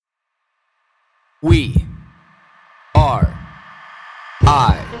We are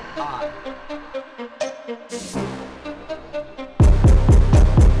I.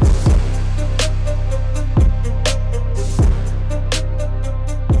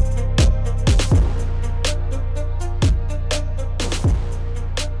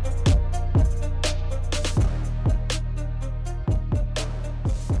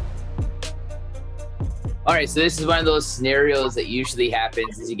 All right, so this is one of those scenarios that usually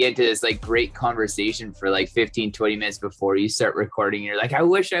happens is you get into this like great conversation for like 15, 20 minutes before you start recording. You're like, I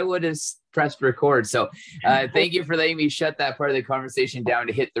wish I would have pressed record. So thank you for letting me shut that part of the conversation down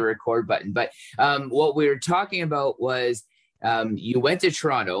to hit the record button. But what we were talking about was you went to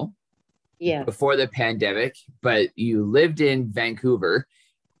Toronto Yes. before the pandemic, but you lived in Vancouver.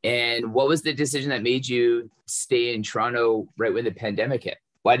 And what was the decision that made you stay in Toronto right when the pandemic hit?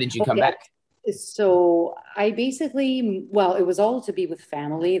 Why didn't you come Okay. back? So I basically, well, it was all to be with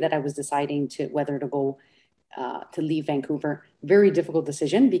family that I was deciding to whether to go to leave Vancouver. Very difficult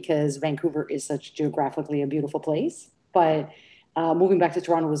decision because Vancouver is such geographically a beautiful place. But moving back to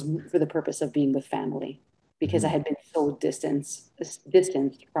Toronto was for the purpose of being with family because I Mhm. had been so distanced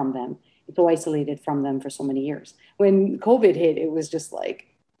from them, so isolated from them for so many years. When COVID hit, it was just like,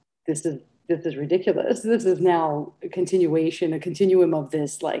 this is this is ridiculous. This is now a continuum of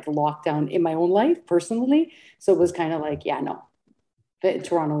this like lockdown in my own life personally. So it was kind of like, yeah, no,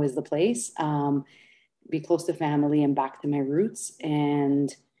 Toronto is the place. Be close to family and back to my roots.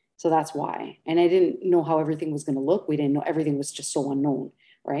 And so that's why. And I didn't know how everything was going to look. We didn't know, everything was just so unknown.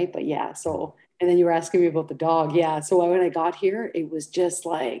 Right. But yeah. So, and then you were asking me about the dog. Yeah. So when I got here, it was just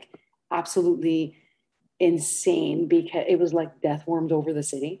like absolutely insane because it was like death warmed over the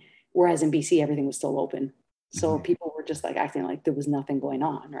city. Whereas in BC, everything was still open. So Mhm. people were just like acting like there was nothing going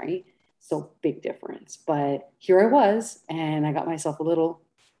on, right? So big difference. But here I was, and I got myself a little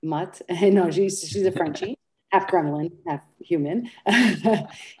mutt. And no, she's a Frenchie, half gremlin, half human.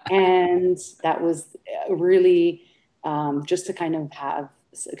 And that was really just to kind of have,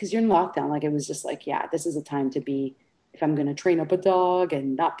 because you're in lockdown, like it was just like, yeah, this is a time to be, if I'm going to train up a dog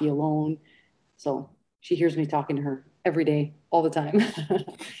and not be alone. So she hears me talking to her every day, all the time.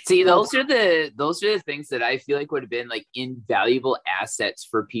 See, So those are the things that I feel like would have been like invaluable assets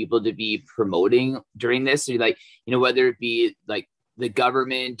for people to be promoting during this. So like, whether it be like the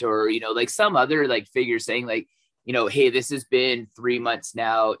government or like some other like figure saying like, hey, this has been 3 months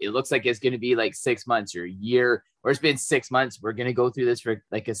now. It looks like it's going to be like 6 months or a year, or it's been 6 months. We're going to go through this for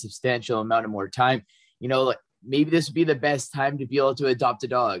like a substantial amount of more time. Like maybe this would be the best time to be able to adopt a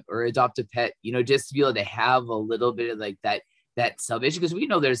dog or adopt a pet. Just to be able to have a little bit of like that salvation, because we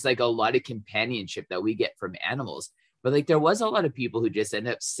know there's like a lot of companionship that we get from animals, but like there was a lot of people who just end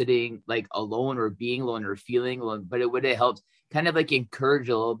up sitting like alone or being alone or feeling alone, but it would have helped kind of like encourage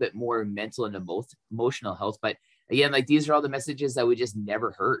a little bit more mental and emotional health. But again, like these are all the messages that we just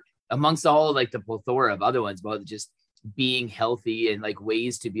never heard amongst all like the plethora of other ones about just being healthy and like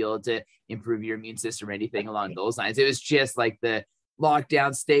ways to be able to improve your immune system or anything along those lines. It was just like the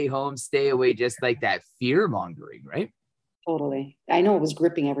lockdown, stay home, stay away, just like that fear mongering, right? totally. I know it was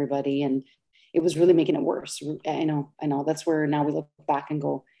gripping everybody and it was really making it worse. I know. That's where now we look back and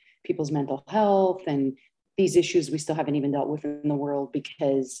go, people's mental health and these issues we still haven't even dealt with in the world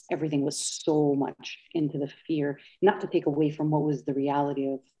because everything was so much into the fear, not to take away from what was the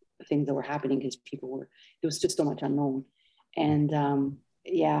reality of the things that were happening because people were, there was just so much unknown. And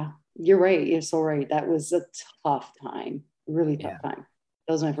yeah, you're right. You're so right. That was a tough time, really Yeah. tough time.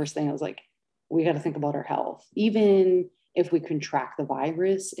 That was my first thing. I was like, we got to think about our health. Even if we contract the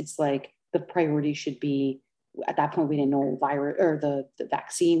virus, it's like the priority should be at that point, we didn't know virus or the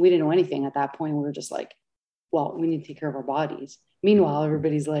vaccine. We didn't know anything at that point. We were just like, well, we need to take care of our bodies. Meanwhile,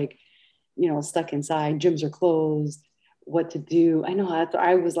 everybody's like, stuck inside, gyms are closed, what to do. I know that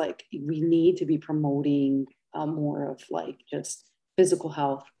I was like, we need to be promoting more of like just physical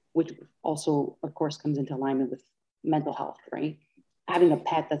health, which also, of course, comes into alignment with mental health, right? Having a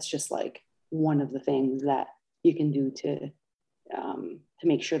pet, that's just like one of the things that you can do to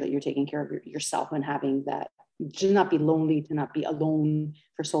make sure that you're taking care of yourself and having that, to not be lonely, to not be alone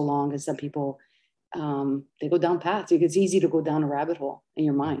for so long. As some people, they go down paths. It's easy to go down a rabbit hole in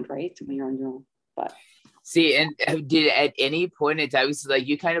your mind, right? When you're on your own. But See, and did at any point in time, so like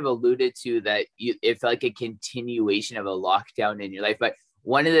you kind of alluded to that it felt like a continuation of a lockdown in your life. But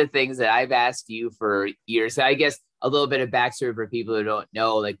one of the things that I've asked you for years, I guess a little bit of backstory for people who don't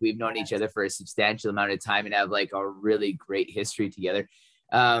know, like we've known each other for a substantial amount of time and have like a really great history together.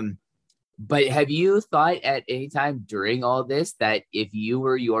 Um, but have you thought at any time during all this that if you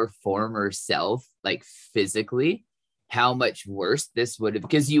were your former self, like physically, how much worse this would have,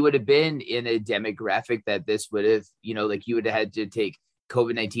 because you would have been in a demographic that this would have, like you would have had to take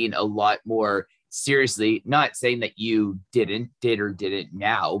COVID-19 a lot more seriously. Not saying that you didn't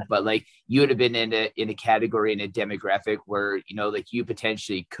now, but like you would have been in a category, in a demographic where, like you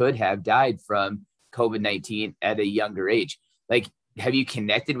potentially could have died from COVID-19 at a younger age. Like, have you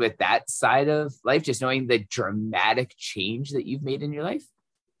connected with that side of life, just knowing the dramatic change that you've made in your life?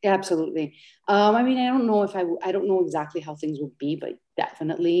 Yeah, absolutely. I mean, I don't know exactly how things would be, but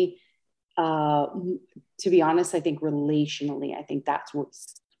definitely, to be honest, I think relationally, I think that's what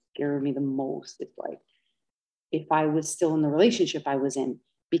scared me the most. It's like, if I was still in the relationship I was in,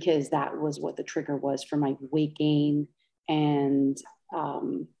 because that was what the trigger was for my weight gain and,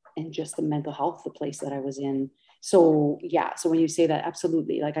 and just the mental health, the place that I was in. So yeah, so when you say that,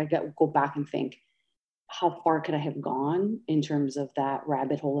 absolutely, like go back and think, how far could I have gone in terms of that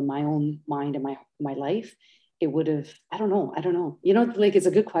rabbit hole in my own mind and my life? It would have, I don't know. Like, it's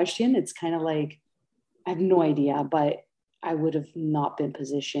a good question. It's kind of like, I have no idea, but I would have not been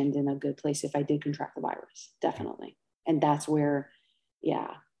positioned in a good place if I did contract the virus, definitely. And that's where,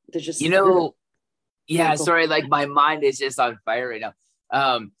 yeah, there's just, You know, yeah, yeah, sorry, like my mind is just on fire right now.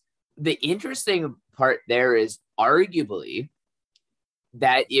 The interesting part there is arguably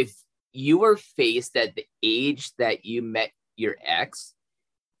that if you were faced at the age that you met your ex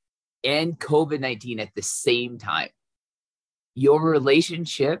and COVID-19 at the same time, your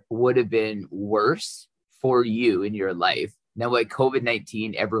relationship would have been worse for you in your life than what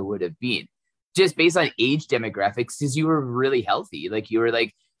COVID-19 ever would have been, just based on age demographics, because you were really healthy. Like you were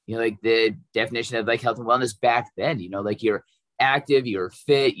like, like the definition of like health and wellness back then, like you're active, you were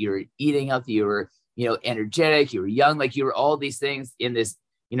fit, you were eating healthy, you were, energetic, you were young, like you were all these things in this,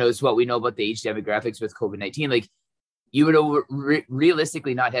 it's what we know about the age demographics with COVID-19. Like you would have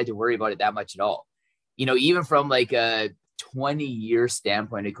realistically not had to worry about it that much at all. Even from like a 20-year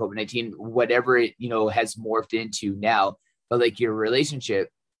standpoint of COVID-19, whatever it, has morphed into now, but like your relationship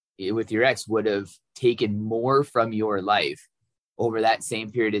with your ex would have taken more from your life over that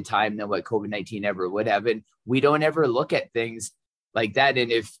same period of time than what COVID-19 ever would have. And we don't ever look at things like that.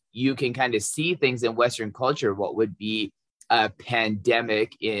 And if you can kind of see things in Western culture, what would be a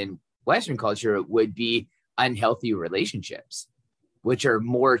pandemic in Western culture would be unhealthy relationships, which are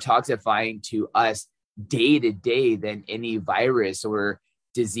more toxifying to us day to day than any virus or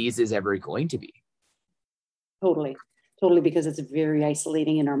disease is ever going to be. totally, because it's very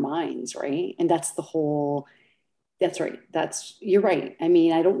isolating in our minds, right? And that's right. You're right. I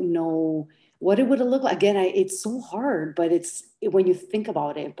mean, I don't know what it would have looked like. Again, it's so hard, but it's when you think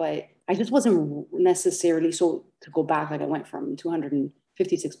about it, but I just wasn't necessarily, so to go back, like I went from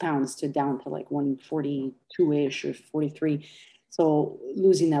 256 pounds to down to like 142-ish or 43. So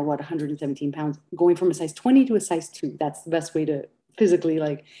losing that, 117 pounds, going from a size 20 to a size 2, that's the best way to physically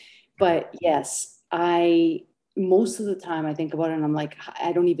like, but yes, most of the time I think about it and I'm like,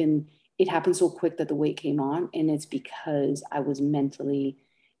 I don't even, it happened so quick that the weight came on, and it's because I was mentally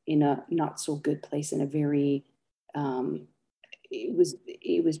in a not so good place, in a very it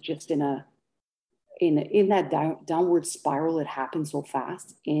was just in that downward spiral. It happened so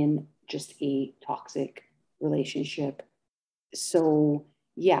fast in just a toxic relationship. So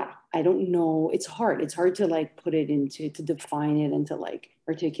yeah, I don't know, it's hard to like put it into, to define it and to like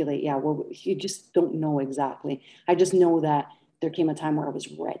articulate. Yeah, well, you just don't know exactly. I just know that there came a time where I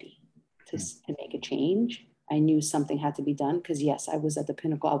was ready to make a change. I knew something had to be done because, yes, I was at the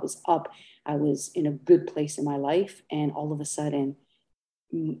pinnacle. I was up. I was in a good place in my life. And all of a sudden,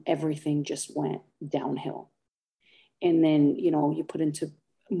 everything just went downhill. And then, you put into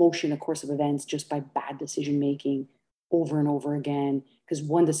motion a course of events just by bad decision making over and over again, because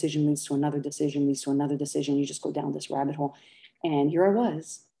one decision leads to another decision, leads to another decision. You just go down this rabbit hole. And here I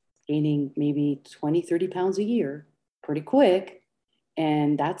was gaining maybe 20, 30 pounds a year pretty quick.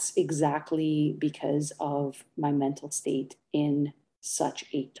 And that's exactly because of my mental state in such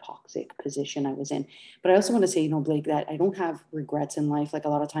a toxic position I was in. But I also want to say, Blake, that I don't have regrets in life. Like a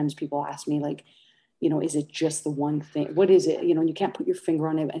lot of times people ask me, like, is it just the one thing? What is it? You can't put your finger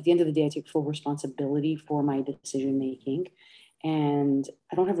on it. At the end of the day, I take full responsibility for my decision making. And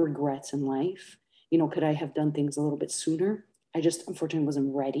I don't have regrets in life. Could I have done things a little bit sooner? I just unfortunately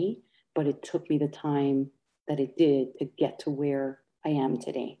wasn't ready, but it took me the time that it did to get to where I am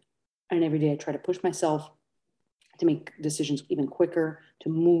today. And every day I try to push myself to make decisions even quicker, to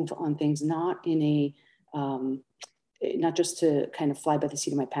move on things, not in a, not just to kind of fly by the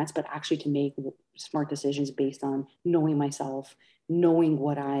seat of my pants, but actually to make smart decisions based on knowing myself, knowing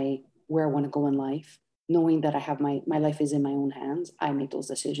where I want to go in life, knowing that I have my life is in my own hands. I make those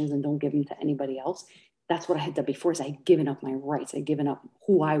decisions and don't give them to anybody else. that's what I had done before, is I had given up my rights. I'd given up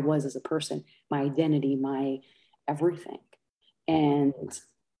who I was as a person, my identity, my everything. And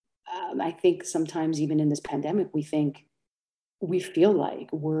I think sometimes even in this pandemic, we feel like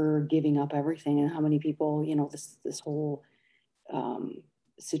we're giving up everything. And how many people, this whole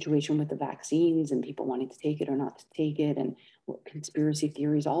situation with the vaccines and people wanting to take it or not to take it, and conspiracy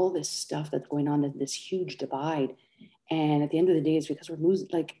theories, all this stuff that's going on, this huge divide. And at the end of the day, it's because we're losing,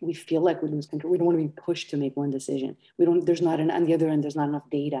 like, we feel like we lose control. We don't want to be pushed to make one decision. There's not on the other end, there's not enough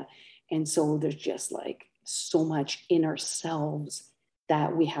data. And so there's just like so much in ourselves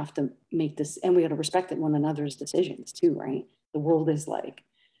that we have to make this, and we got to respect one another's decisions too, right? The world is like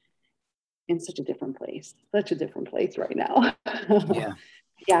in such a different place right now. Yeah.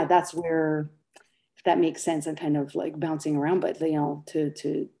 Yeah, that's where, if that makes sense, I'm kind of like bouncing around, but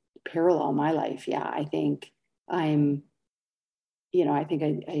to parallel my life, yeah, I think I'm, I think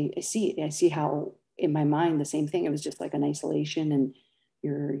I see it. I see how in my mind the same thing. It was just like an isolation, and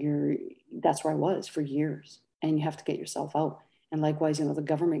that's where I was for years. And you have to get yourself out. And likewise, the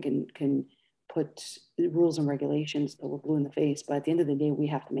government can put rules and regulations that we're blue in the face, but at the end of the day, we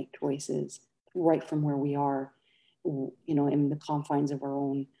have to make choices right from where we are, in the confines of our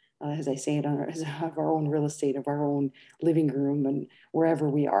own, as I say it, of our own real estate, of our own living room, and wherever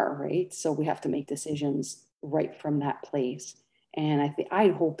we are, right? So we have to make decisions right from that place. And I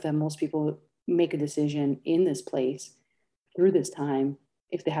hope that most people make a decision in this place through this time,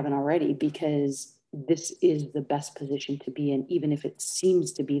 if they haven't already, because this is the best position to be in, even if it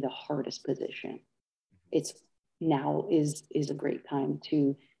seems to be the hardest position. It's now is a great time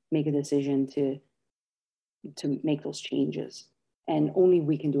to make a decision to make those changes, and only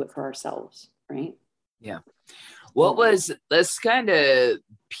we can do it for ourselves, right? Yeah. Let's kind of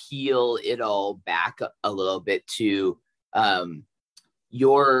peel it all back a little bit to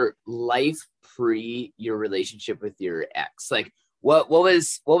your life pre your relationship with your ex. Like what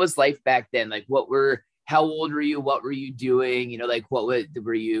was life back then? Like how old were you? What were you doing? Like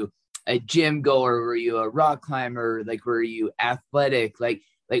were you a gym goer? Were you a rock climber? Like, were you athletic? Like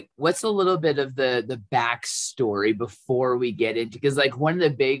what's a little bit of the backstory before we get into, because like one of the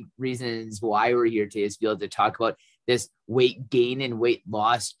big reasons why we're here today is to be able to talk about this weight gain and weight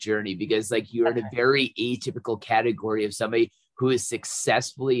loss journey, because like you're in a very atypical category of somebody who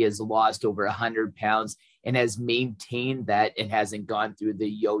has lost over 100 pounds and has maintained that and hasn't gone through the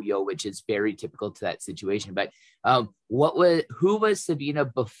yo-yo, which is very typical to that situation. But who was Sabina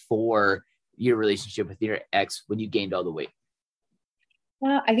before your relationship with your ex when you gained all the weight?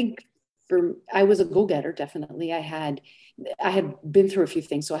 I think I was a go-getter, definitely. I had been through a few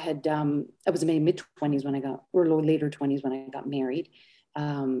things. So I was in my mid-20s or later 20s when I got married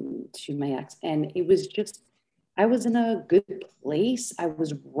to my ex. And it was just, I was in a good place. I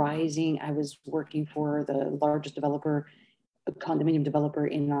was rising. I was working for the largest condominium developer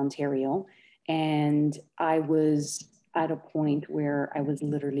in Ontario. And I was at a point where I was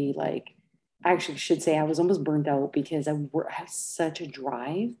literally like, I actually should say I was almost burnt out, because I had such a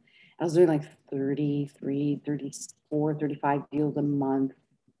drive. I was doing like 33, 34, 35 deals a month,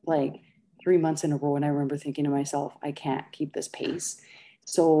 like 3 months in a row. And I remember thinking to myself, I can't keep this pace.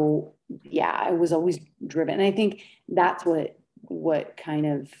 So yeah, I was always driven. And I think that's what kind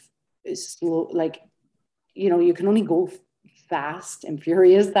of is slow, like, you can only go fast and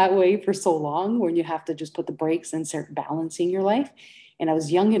furious that way for so long, when you have to just put the brakes and start balancing your life. And I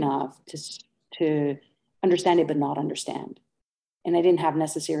was young enough to understand it, but not understand. And I didn't have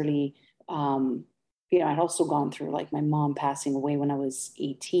necessarily, I'd also gone through like my mom passing away when I was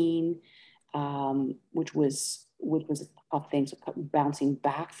 18, which was a tough thing. So bouncing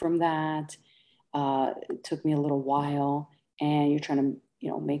back from that, it took me a little while, and you're trying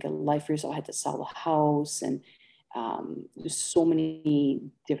to, make a life for yourself. I had to sell the house, and there's so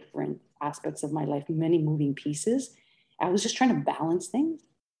many different aspects of my life, many moving pieces. I was just trying to balance things,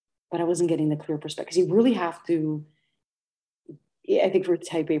 but I wasn't getting the clear perspective. You really have to, I think for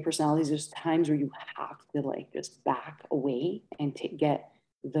type A personalities, there's times where you have to like just back away and get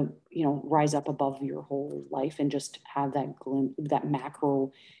rise up above your whole life, and just have that glimpse, that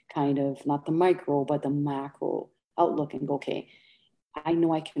macro kind of, not the micro, but the macro outlook, and go, okay, I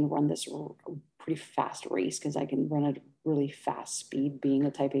know I can run this pretty fast race, because I can run at a really fast speed being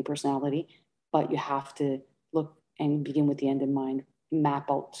a type A personality, but you have to look and begin with the end in mind, map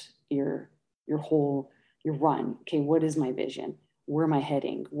out your run. Okay, what is my vision? Where am I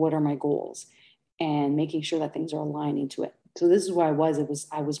heading? What are my goals? And making sure that things are aligning to it. So this is where I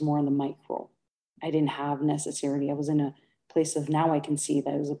was more on the micro. I didn't have necessarily, I was in a place of, now I can see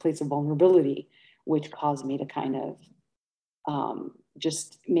that it was a place of vulnerability, which caused me to kind of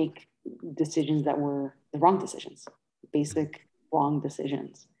just make decisions that were the wrong decisions, basic wrong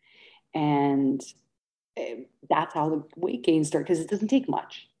decisions. And that's how the weight gain started, because it doesn't take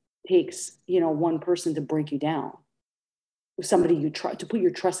much. It takes, one person to break you down. Somebody you try to put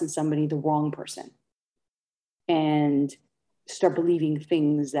your trust in, somebody, the wrong person, and start believing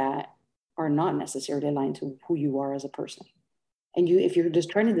things that are not necessarily aligned to who you are as a person. And if you're just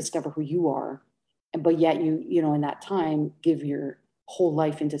trying to discover who you are, but yet in that time, give your whole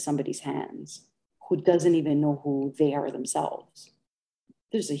life into somebody's hands who doesn't even know who they are themselves,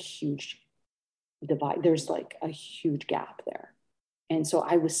 there's a huge divide. There's like a huge gap there. And so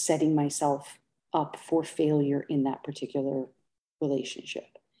I was setting myself up for failure in that particular relationship.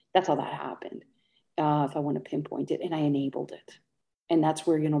 That's how that happened. If I want to pinpoint it, and I enabled it. And that's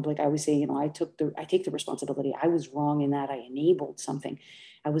where, like I always say, I take the responsibility. I was wrong in that I enabled something.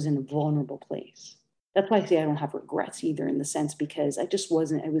 I was in a vulnerable place. That's why I say I don't have regrets either, in the sense, because I just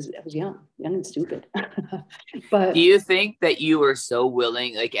wasn't, I was young and stupid. But do you think that you were so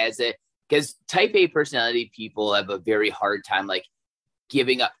willing, like because type A personality people have a very hard time, like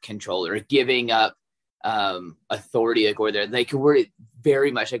giving up control or giving up authority, like, or they're like, we're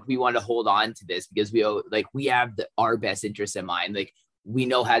very much like, we want to hold on to this because we have our best interests in mind. Like, we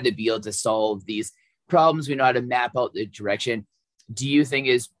know how to be able to solve these problems. We know how to map out the direction. Do you think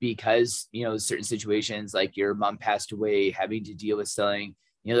is because, certain situations, like your mom passed away, having to deal with selling,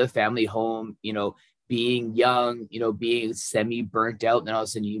 the family home, being young, being semi burnt out, and then all of a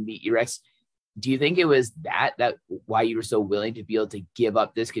sudden you meet your ex. Do you think it was that why you were so willing to be able to give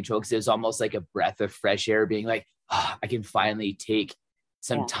up this control? Because it was almost like a breath of fresh air, being like, I can finally take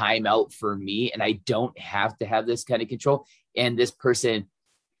some time out for me, and I don't have to have this kind of control. And this person,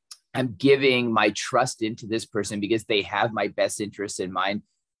 I'm giving my trust into this person because they have my best interests in mind,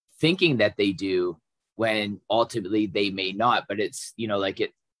 thinking that they do, when ultimately they may not. But it's,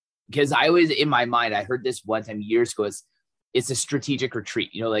 because I always, in my mind, I heard this one time years ago, it's a strategic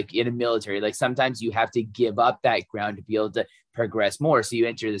retreat, like in a military, like sometimes you have to give up that ground to be able to progress more. So you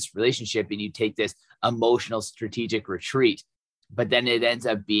enter this relationship and you take this emotional strategic retreat, but then it ends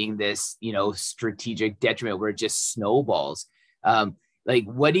up being this, strategic detriment where it just snowballs. Like,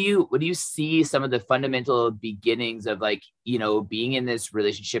 what do you see some of the fundamental beginnings of, like, being in this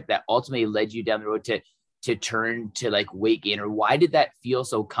relationship that ultimately led you down the road to turn to like weight gain? Or why did that feel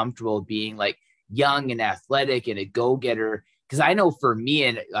so comfortable, being like young and athletic and a go-getter? Because I know for me,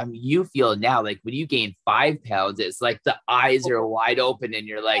 and you feel now, like when you gain 5 pounds, it's like the eyes are wide open and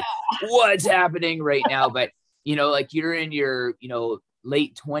you're like, what's happening right now? But like you're in your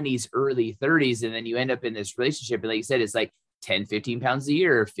late 20s, early 30s, and then you end up in this relationship, and like you said, it's like 10, 15 pounds a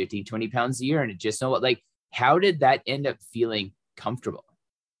year, 15, 20 pounds a year. And it just how did that end up feeling comfortable?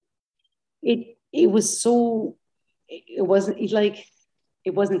 It was so, it wasn't like,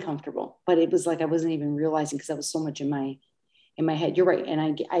 it wasn't comfortable, but it was like I wasn't even realizing, because I was so much in my head. You're right,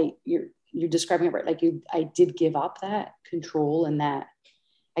 and you're describing it right. Like I did give up that control, and that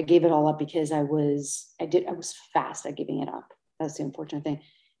I gave it all up because I was fast at giving it up. That's the unfortunate thing,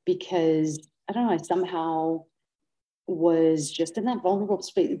 because I don't know, I somehow was just in that vulnerable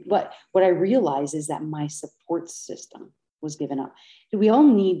space. But what I realized is that my support system was given up. We all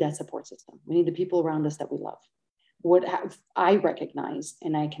need that support system. We need the people around us that we love. What I recognize,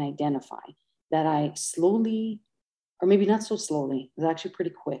 and I can identify, that I slowly, or maybe not so slowly, it was actually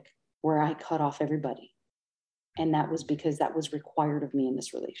pretty quick, where I cut off everybody. And that was because that was required of me in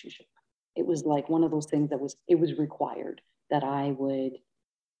this relationship. It was like one of those things it was required that I would,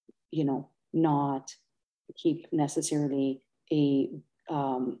 not keep necessarily a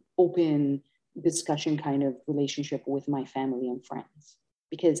open discussion kind of relationship with my family and friends.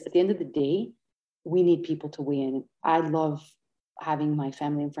 Because at the end of the day, we need people to weigh in. I love having my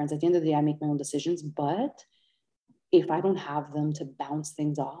family and friends. At the end of the day, I make my own decisions, but if I don't have them to bounce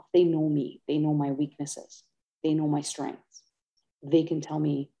things off, they know me, they know my weaknesses, they know my strengths. They can tell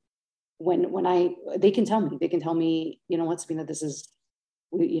me they can tell me, what, Sabina, this is,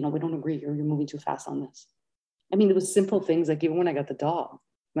 we don't agree, you're moving too fast on this. I mean, it was simple things, like even when I got the dog,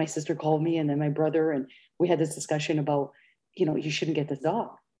 my sister called me, and then my brother, and we had this discussion about, you shouldn't get this dog.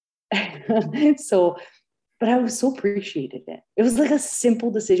 So, but I was so appreciated it. It was like a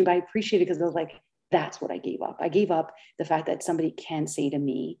simple decision, but I appreciated it because I was like, that's what I gave up. I gave up the fact that somebody can say to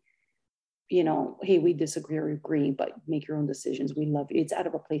me, hey, we disagree or agree, but make your own decisions. We love you. It's out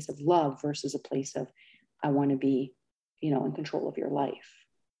of a place of love versus a place of, I want to be, in control of your life.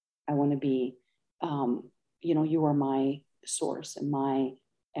 I want to be, you are my source and my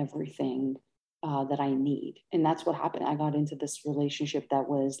everything that I need. And that's what happened. I got into this relationship that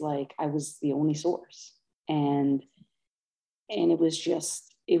was like, I was the only source. And it was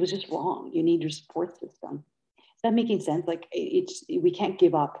just, it was just wrong. You need your support system. Is that making sense? Like we can't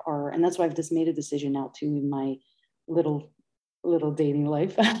give up and that's why I've just made a decision now too in my little dating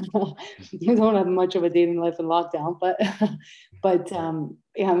life. You don't have much of a dating life in lockdown, but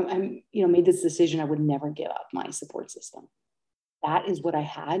yeah, I'm made this decision. I would never give up my support system. That is what I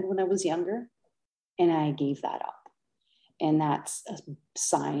had when I was younger, and I gave that up. And that's a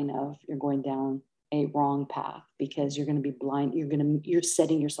sign of you're going down a wrong path, because you're going to be blind. You're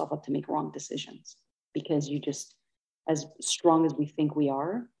setting yourself up to make wrong decisions, because you just, as strong as we think we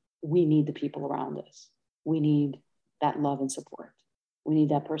are, we need the people around us. We need that love and support. We need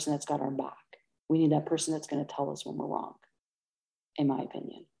that person that's got our back. We need that person that's going to tell us when we're wrong, in my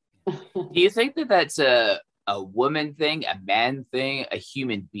opinion. Do you think that that's a woman thing, a man thing, a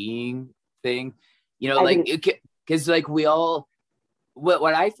human being thing? You know, like, because like we all,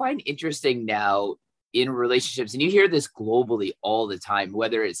 what I find interesting now in relationships, and you hear this globally all the time,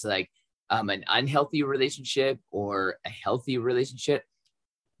 whether it's like an unhealthy relationship or a healthy relationship,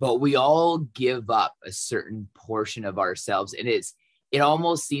 but we all give up a certain portion of ourselves. And it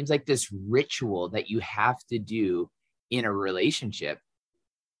almost seems like this ritual that you have to do in a relationship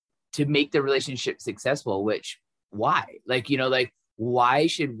to make the relationship successful, which why? Like, you know, like, why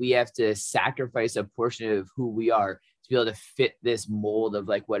should we have to sacrifice a portion of who we are to be able to fit this mold of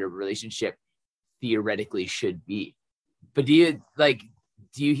like what a relationship theoretically should be? But do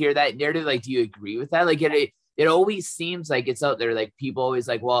you hear that narrative? Like, do you agree with that? Like it always seems like it's out there. Like people always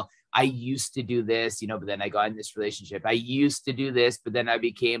like, well, I used to do this, you know, but then I got in this relationship. I used to do this, but then I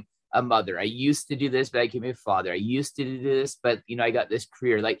became a mother. I used to do this, but I became a father. I used to do this, but you know, I got this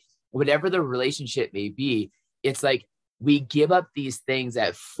career. Like whatever the relationship may be, it's like we give up these things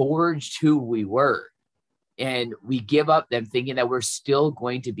that forged who we were. And we give up them thinking that we're still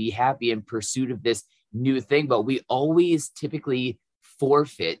going to be happy in pursuit of this new thing. But we always typically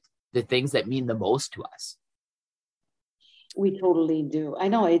forfeit the things that mean the most to us. We totally do. I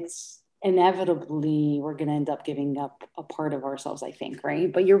know it's inevitably we're going to end up giving up a part of ourselves, I think,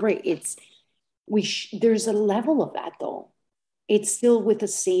 right? But you're right. There's a level of that though. It's still with the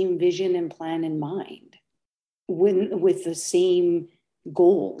same vision and plan in mind, with the same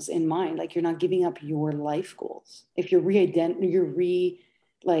goals in mind. Like you're not giving up your life goals. If you're I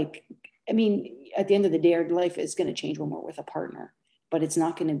mean, at the end of the day, our life is going to change when we're with a partner, but it's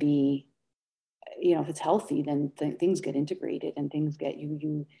not going to be, you know, if it's healthy, then things get integrated and things get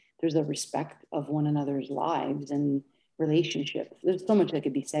there's a respect of one another's lives and relationships. There's so much that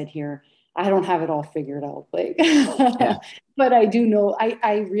could be said here. I don't have it all figured out, like, yeah. But I do know,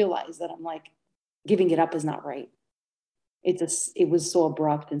 I realize that I'm like, giving it up is not right. It was so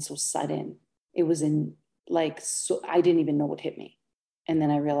abrupt and so sudden. It was so I didn't even know what hit me. And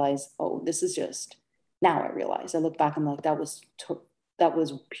then I realized, oh, this is just, now I realize, I look back, I'm like, that was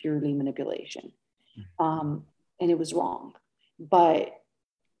purely manipulation. And it was wrong. But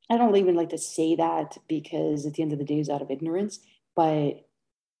I don't even like to say that, because at the end of the day, it's out of ignorance, but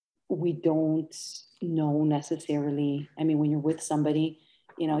we don't know necessarily. I mean, when you're with somebody,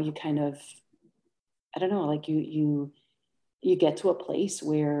 you know, you kind of, I don't know, like you get to a place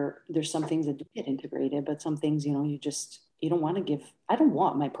where there's some things that do get integrated, but some things, you know, you don't want to give. I don't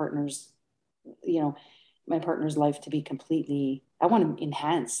want my partner's life to be completely, I want to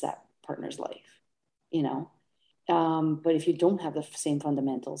enhance that partner's life, you know. But if you don't have the same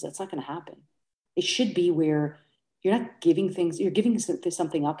fundamentals, that's not going to happen. It should be where you're giving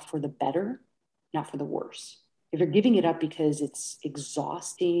something up for the better, not for the worse. If you're giving it up because it's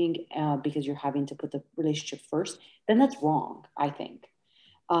exhausting, because you're having to put the relationship first, then that's wrong, I think.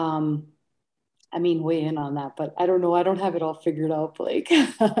 I mean, weigh in on that, but I don't know. I don't have it all figured out, Blake.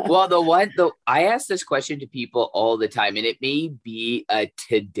 Well, I ask this question to people all the time, and it may be a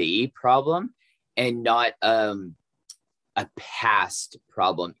today problem and not a past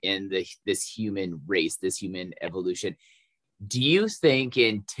problem in this human race, this human evolution. Do you think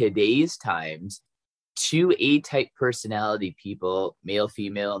in today's times, two A-type personality people, male,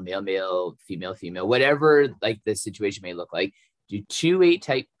 female, male, female, female, whatever like the situation may look like, do two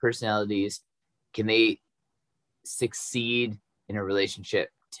A-type personalities, can they succeed in a relationship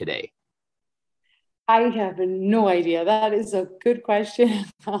today? I have no idea. That is a good question.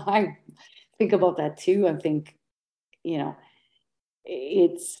 I think about that too. I think, you know,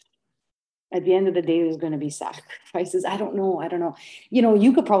 it's, at the end of the day, there's going to be sacrifices. I don't know. You know,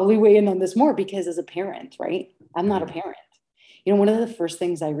 you could probably weigh in on this more, because as a parent, right? I'm not a parent. You know, one of the first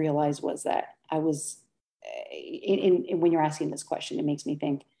things I realized was that I was, when you're asking this question, it makes me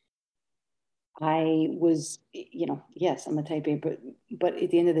think, I was, you know, yes, I'm a type A, but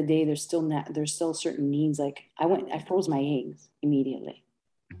at the end of the day, there's still certain needs. Like I froze my eggs immediately.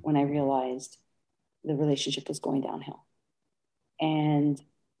 when I realized the relationship was going downhill. And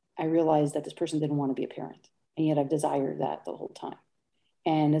I realized that this person didn't want to be a parent. And yet I've desired that the whole time.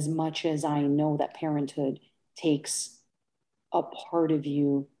 And as much as I know that parenthood takes a part of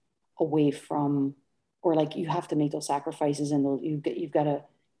you away from, or like you have to make those sacrifices, and those you've got to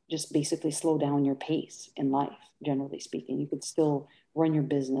just basically slow down your pace in life, generally speaking. You could still run your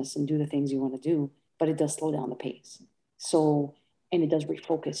business and do the things you want to do, but it does slow down the pace. So, and it does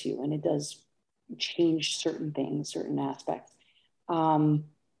refocus you, and it does change certain things, certain aspects. Um,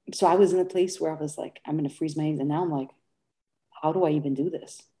 so I was in a place where I was like, I'm going to freeze my eggs. And now I'm like, how do I even do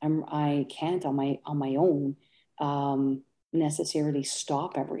this? I can't on my own necessarily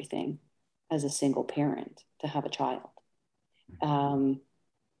stop everything as a single parent to have a child. Um,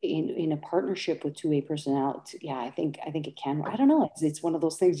 in a partnership with two A personality, yeah, I think it can. I don't know. It's one of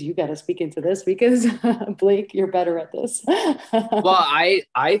those things you got to speak into this because Blake, you're better at this. Well,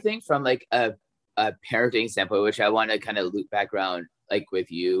 I think from like a parenting standpoint, which I want to kind of loop back around like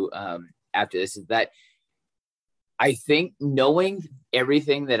with you after this, is that I think knowing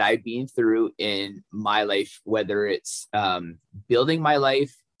everything that I've been through in my life, whether it's building my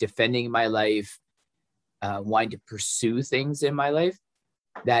life, defending my life, wanting to pursue things in my life,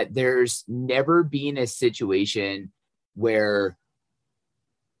 that there's never been a situation where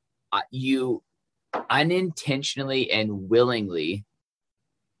you unintentionally and willingly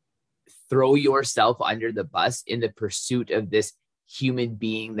throw yourself under the bus in the pursuit of this human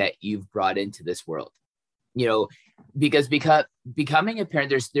being that you've brought into this world. You know, because becoming a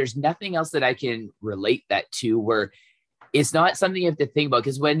parent, there's nothing else that I can relate that to, where it's not something you have to think about.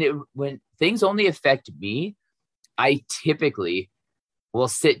 Because when things only affect me, I typically will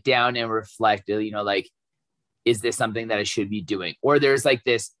sit down and reflect, you know, like, is this something that I should be doing? Or there's like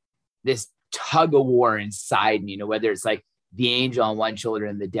this tug of war inside me, you know, whether it's like the angel on one shoulder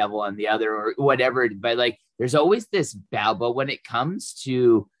and the devil on the other or whatever. But like, there's always this battle. But when it comes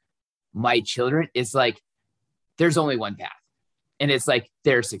to my children, it's like, there's only one path, and it's like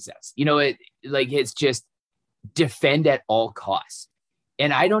their success. You know, it's just defend at all costs.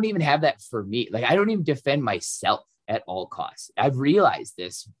 And I don't even have that for me. Like, I don't even defend myself at all costs. I've realized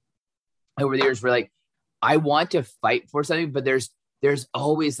this over the years, where like, I want to fight for something, but there's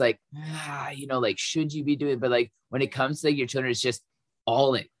always like, you know, like, should you be doing it? But like, when it comes to like your children, it's just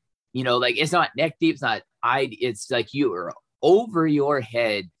all in, you know, like, it's not neck deep. It's like you are over your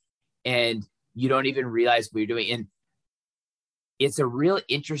head and you don't even realize what you're doing. And it's a real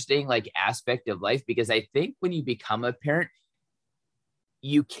interesting like aspect of life, because I think when you become a parent,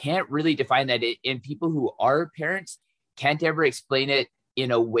 you can't really define that. And people who are parents can't ever explain it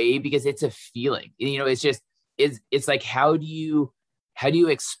in a way, because it's a feeling, you know, it's like, how do you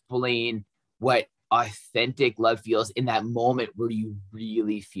explain what authentic love feels in that moment where you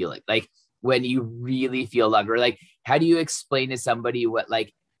really feel it? Like, when you really feel love, or like, how do you explain to somebody what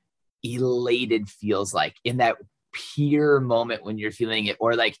like elated feels like in that pure moment when you're feeling it,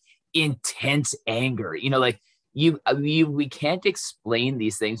 or like intense anger, you know, like we can't explain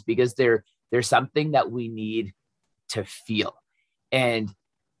these things, because they're something that we need to feel. And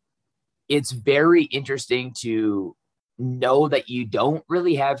it's very interesting to know that you don't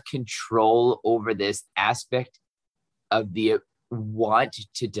really have control over this aspect of the want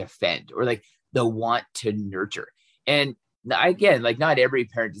to defend, or like the want to nurture. And again, like, not every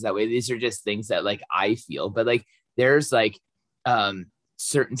parent is that way. These are just things that like I feel, but like, there's like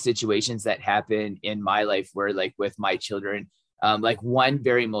certain situations that happen in my life where, like, with my children, like one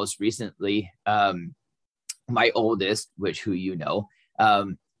very most recently, my oldest, who you know,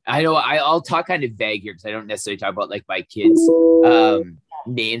 I know I'll talk kind of vague here because I don't necessarily talk about like my kids'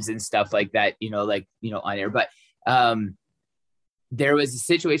 names and stuff like that, you know, like, you know, on air. But there was a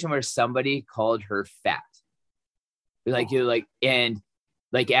situation where somebody called her fat. Like, you're like, and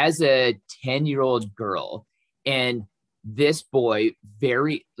like, as a 10-year-old girl, and this boy,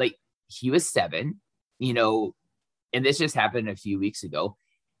 very like, he was 7, you know, and this just happened a few weeks ago.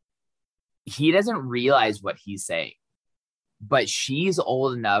 He doesn't realize what he's saying, but she's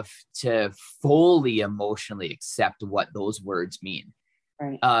old enough to fully emotionally accept what those words mean.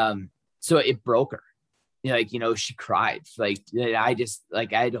 Right. So it broke her. You know, like, you know, she cried. Like, I just,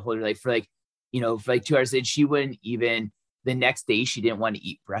 like, I had to hold her like for like, you know, for like 2 hours, and she wouldn't even, the next day, she didn't want to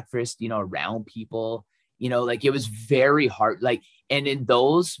eat breakfast, you know, around people, you know, like, it was very hard. Like, and in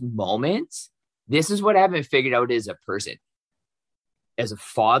those moments, this is what I haven't figured out as a person, as a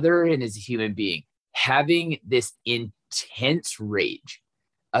father, and as a human being, having this intense rage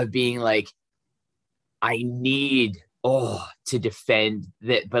of being like, I need, to defend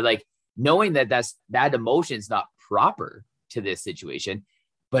that. But like, knowing that that emotion is not proper to this situation,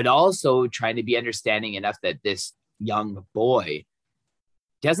 but also trying to be understanding enough that this young boy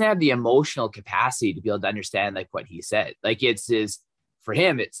doesn't have the emotional capacity to be able to understand like what he said. Like for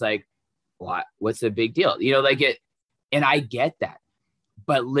him, it's like, what's the big deal? You know, like it, and I get that.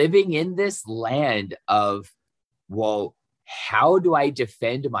 But living in this land of, well, how do I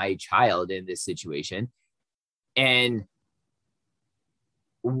defend my child in this situation? And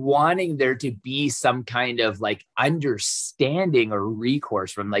wanting there to be some kind of like understanding or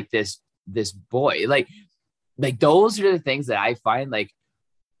recourse from like this boy, like those are the things that I find like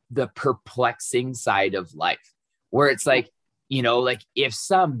the perplexing side of life, where it's like, you know, like if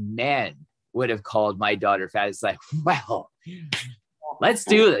some man would have called my daughter fat, it's like, well, let's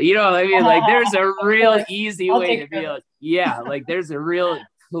do it. You know, I mean, like there's a real easy way to be like, yeah, like there's a real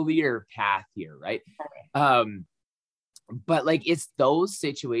clear path here, right? But like it's those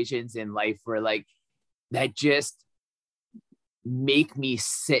situations in life where like that just make me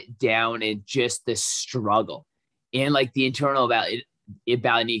sit down and just the struggle and like the internal battle.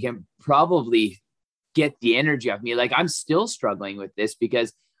 You can probably get the energy off me. Like I'm still struggling with this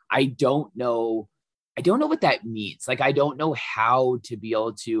because I don't know what that means. Like I don't know how to be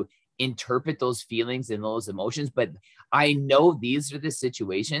able to interpret those feelings and those emotions, but I know these are the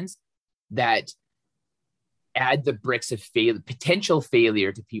situations that add the bricks of potential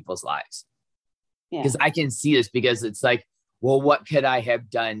failure to people's lives. Because I can see this, because it's like, well, what could I have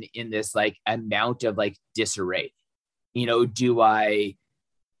done in this like amount of like disarray? You know, do I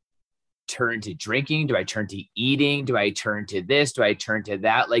turn to drinking? Do I turn to eating? Do I turn to this? Do I turn to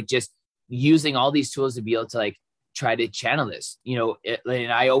that? Like just using all these tools to be able to like try to channel this, you know,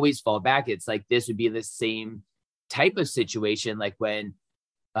 and I always fall back. It's like, this would be the same type of situation. Like when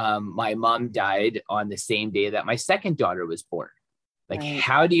my mom died on the same day that my second daughter was born. Like,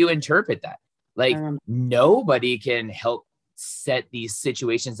 how do you interpret that? Like nobody can help set these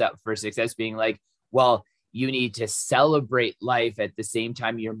situations up for success, being like, well, you need to celebrate life at the same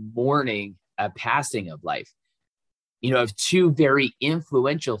time you're mourning a passing of life, you know, of two very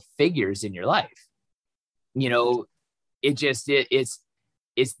influential figures in your life. You know, it's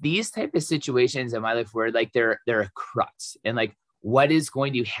these type of situations in my life where like they're a crux, and like what is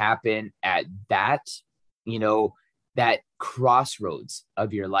going to happen at that, you know, that crossroads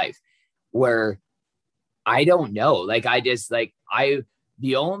of your life where I don't know. Like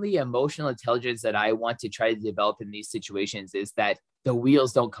the only emotional intelligence that I want to try to develop in these situations is that the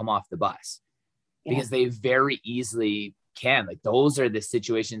wheels don't come off the bus, because they very easily can. Like those are the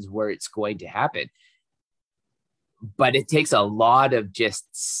situations where it's going to happen. But it takes a lot of just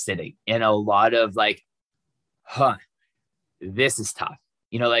sitting and a lot of like, this is tough.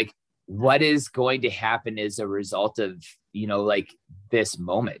 You know, like what is going to happen as a result of, you know, like this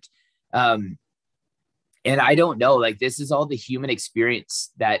moment. And I don't know, like this is all the human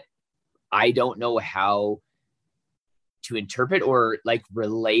experience that I don't know how to interpret or like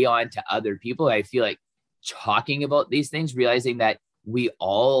relay on to other people. I feel like talking about these things, realizing that we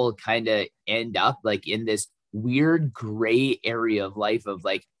all kind of end up like in this weird gray area of life of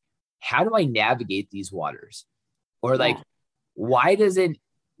like, how do I navigate these waters? Or like, why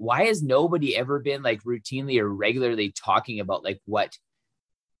has nobody ever been like routinely or regularly talking about like what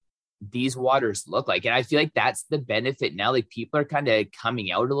these waters look like? And I feel like that's the benefit now. Like people are kind of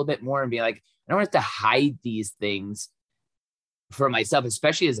coming out a little bit more and being like, I don't have to hide these things for myself,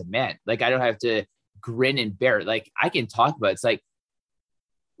 especially as a man. Like I don't have to grin and bear it. Like I can talk about it. It's like,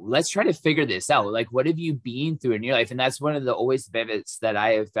 let's try to figure this out. Like, what have you been through in your life? And that's one of the always benefits that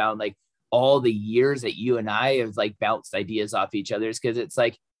I have found, like all the years that you and I have like bounced ideas off each other's. Cause it's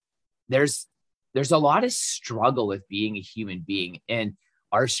like, there's a lot of struggle with being a human being, and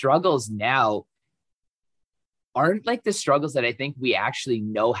our struggles now aren't like the struggles that I think we actually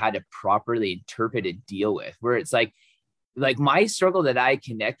know how to properly interpret and deal with, where it's like my struggle that I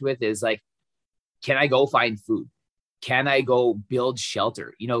connect with is like, can I go find food? Can I go build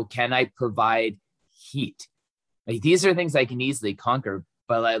shelter? You know, can I provide heat? Like these are things I can easily conquer,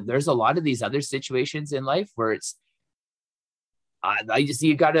 but there's a lot of these other situations in life where it's,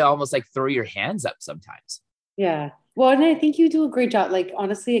 you got to almost like throw your hands up sometimes. Yeah. Well, and I think you do a great job. Like,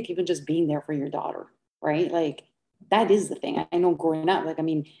 honestly, like even just being there for your daughter, right? Like, that is the thing. I know growing up, like, I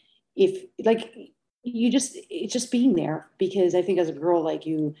mean, if like it's just being there, because I think as a girl, like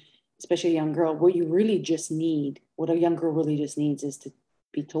you, especially a young girl, what a young girl really just needs is to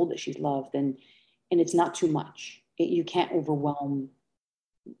be told that she's loved, and it's not too much. You can't overwhelm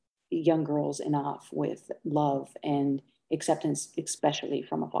young girls enough with love and acceptance, especially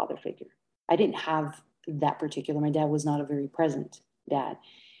from a father figure. I didn't have that particular. My dad was not a very present dad.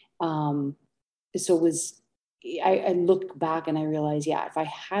 So it was, I look back and I realize, yeah, if I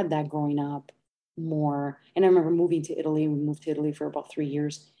had that growing up more, and I remember moving to Italy, we moved to Italy for about 3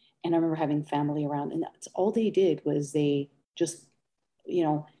 years, and I remember having family around, and that's all they did was they just,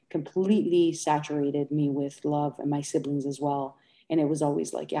 completely saturated me with love, and my siblings as well. And it was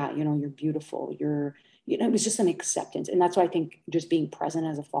always like, yeah, you're beautiful. It was just an acceptance. And that's why I think just being present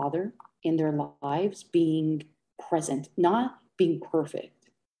as a father in their lives, being present, not being perfect,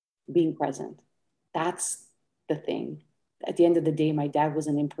 being present. That's the thing. At the end of the day, my dad was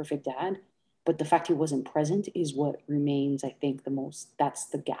an imperfect dad, but the fact he wasn't present is what remains, I think, the most. That's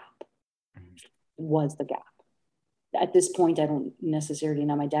the gap, was the gap. At this point, I don't necessarily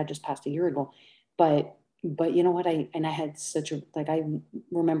know. My dad just passed a year ago, but you know what? I had such a, like, I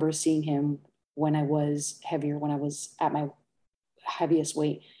remember seeing him when I was heavier, when I was at my heaviest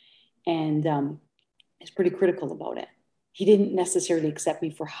weight, and he's pretty critical about it. He didn't necessarily accept me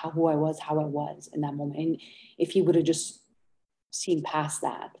for who I was, how I was in that moment. And if he would have just seen past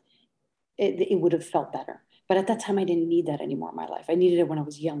that, it would have felt better. But at that time, I didn't need that anymore in my life. I needed it when I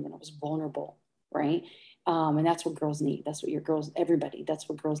was young, when I was vulnerable, right? And that's what girls need. That's what your girls, everybody, that's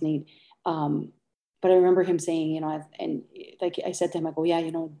what girls need. Um, but I remember him saying, and like I said to him, I go, yeah,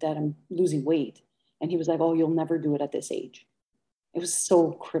 that I'm losing weight. And he was like, oh, you'll never do it at this age. It was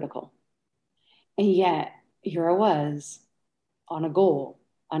so critical. And yet here I was on a goal,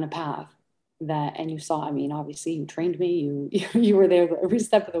 on a path that, and you saw, I mean, obviously you trained me, you were there every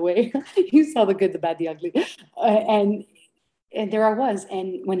step of the way. You saw the good, the bad, the ugly. And there I was.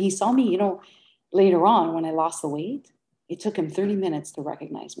 And when he saw me, later on, when I lost the weight, it took him 30 minutes to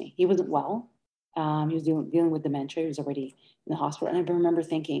recognize me. He wasn't well. He was dealing with dementia. He was already in the hospital. And I remember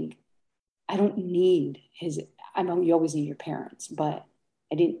thinking, I don't need his, I know you always need your parents, but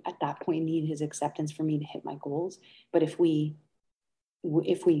I didn't at that point need his acceptance for me to hit my goals. But if we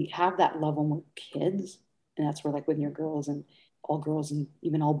have that love when we're kids, and that's where, like, with your girls and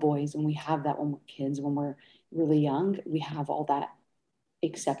even all boys, when we have that when we're kids, when we're really young, we have all that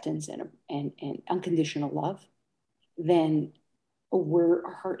acceptance and unconditional love, then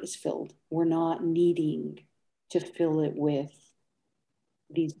our heart is filled. We're not needing to fill it with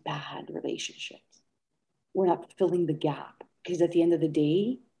these bad relationships. We're not filling the gap, because at the end of the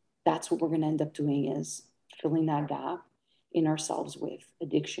day, that's what we're going to end up doing, is filling that gap in ourselves with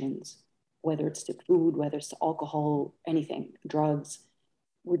addictions, whether it's to food, whether it's to alcohol, anything, drugs.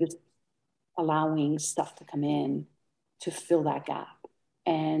 We're just allowing stuff to come in to fill that gap.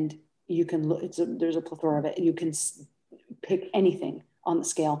 And you can look, there's a plethora of it. You can pick anything on the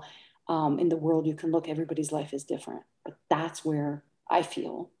scale. In the world, you can look, everybody's life is different. But that's where I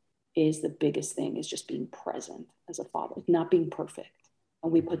feel is the biggest thing, is just being present as a father, not being perfect.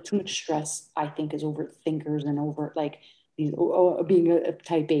 And we put too much stress, I think, as overthinkers and over, like, these, being a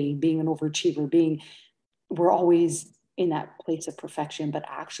type A, being an overachiever, we're always in that place of perfection. But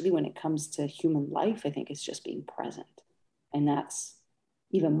actually, when it comes to human life, I think it's just being present. And that's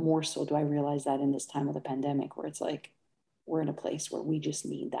even more so, do I realize that in this time of the pandemic, where it's like, we're in a place where we just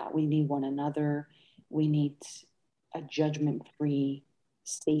need that. We need one another. We need a judgment-free,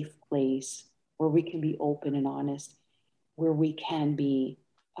 safe place where we can be open and honest, where we can be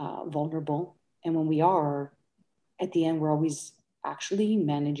vulnerable. And when we are, at the end, we're always actually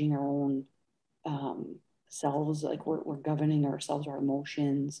managing our own selves. Like, we're governing ourselves, our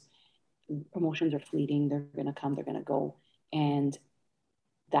emotions. Emotions are fleeting. They're going to come, they're going to go. And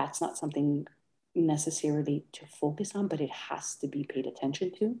that's not something necessarily to focus on, but it has to be paid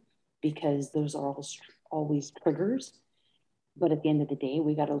attention to, because those are always triggers. But at the end of the day,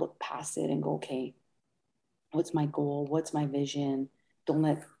 we got to look past it and go, okay, what's my goal? What's my vision? Don't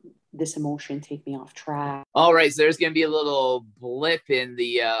let this emotion take me off track. All right, so there's going to be a little blip in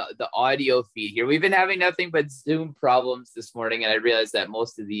the audio feed here. We've been having nothing but Zoom problems this morning, and I realized that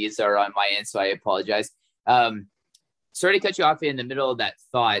most of these are on my end, so I apologize. Sorry to cut you off in the middle of that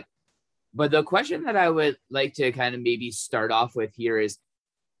thought, but the question that I would like to kind of maybe start off with here is,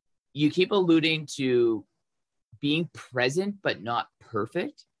 you keep alluding to being present but not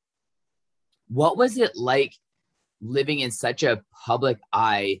perfect. What was it like living in such a public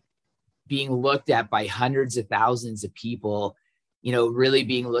eye, being looked at by hundreds of thousands of people, really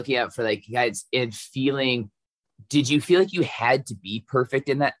being looking at for, like, guys, and feeling, did you feel like you had to be perfect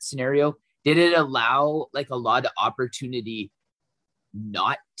in that scenario? Did it allow, like, a lot of opportunity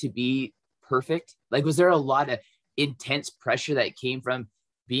not to be perfect? Like, was there a lot of intense pressure that came from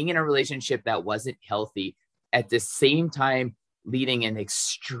being in a relationship that wasn't healthy, at the same time leading an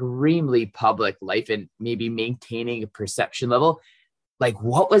extremely public life and maybe maintaining a perception level? Like,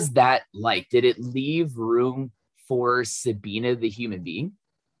 what was that like? Did it leave room for Sabina, the human being?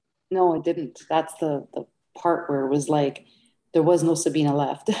 No, it didn't. That's part where it was like there was no Sabina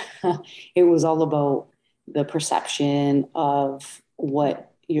left. It was all about the perception of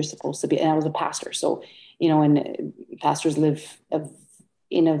what you're supposed to be. And I was a pastor. So, and pastors live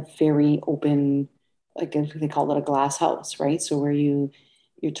in a very open, like they call it a glass house, right? So where you're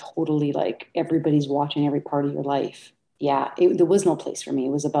totally like everybody's watching every part of your life. Yeah, there was no place for me.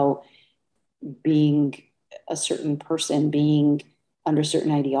 It was about being a certain person, being under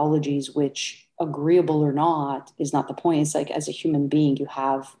certain ideologies, which agreeable or not is not the point. It's like as a human being, you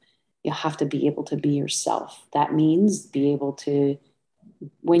have to be able to be yourself. That means be able to,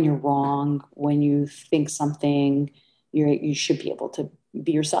 when you're wrong, when you think something, you should be able to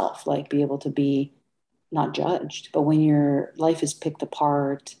be yourself, like be able to be not judged. But when your life is picked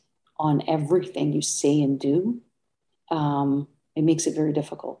apart on everything you say and do, it makes it very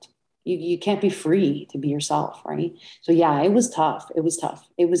difficult. You can't be free to be yourself, right? So yeah, it was tough. It was tough.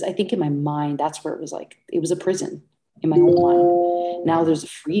 It was, I think in my mind, that's where it was like, it was a prison in my own mind. Now there's a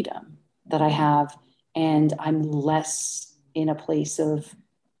freedom that I have, and I'm less in a place of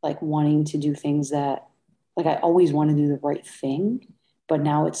like wanting to do things that, like, I always want to do the right thing, but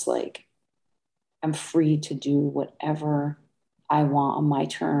now it's like I'm free to do whatever I want on my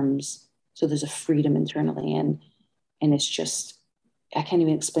terms. So there's a freedom internally, and it's just, I can't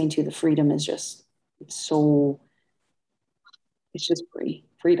even explain to you. The freedom is just, it's so, it's just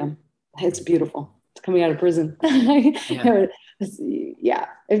freedom. It's beautiful. It's coming out of prison. Yeah. Yeah.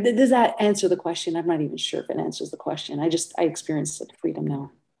 Does that answer the question? I'm not even sure if it answers the question. I experience such freedom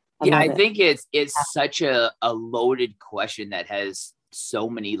now. I Yeah, love I it. think it's such a loaded question that has so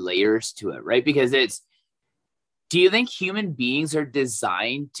many layers to it, right? Because it's, do you think human beings are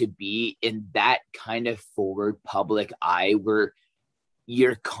designed to be in that kind of forward public eye where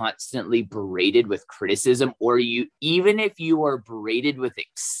you're constantly berated with criticism, or you, even if you are berated with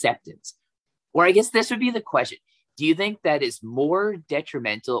acceptance? Or I guess this would be the question. Do you think that it's more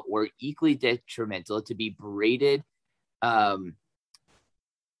detrimental or equally detrimental to be berated um,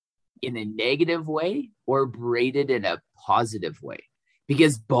 in a negative way or braided in a positive way?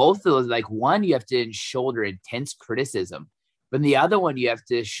 Because both of those, like, one, you have to shoulder intense criticism, but the other one, you have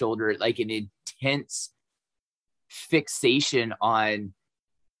to shoulder like an intense fixation on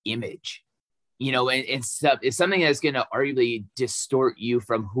image, and stuff. It's something that's going to arguably distort you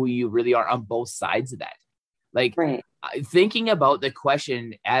from who you really are on both sides of that. Like, Right. thinking about the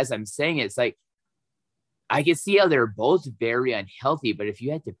question as I'm saying it, it's like, I can see how they're both very unhealthy, but if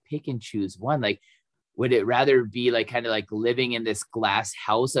you had to pick and choose one, like, would it rather be like kind of like living in this glass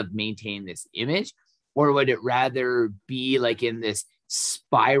house of maintaining this image, or would it rather be like in this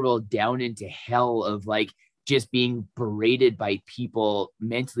spiral down into hell of like just being berated by people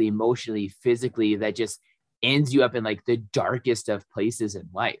mentally, emotionally, physically, that just ends you up in like the darkest of places in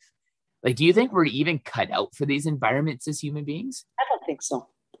life? Like, do you think we're even cut out for these environments as human beings? I don't think so.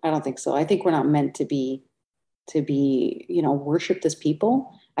 I don't think so. I think we're not meant to be, worshiped as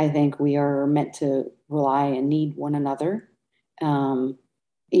people. I think we are meant to rely and need one another, um,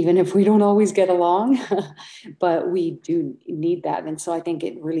 even if we don't always get along, but we do need that. And so I think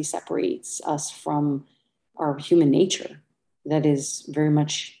it really separates us from our human nature that is very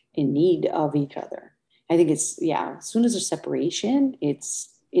much in need of each other. I think it's, yeah, as soon as there's separation,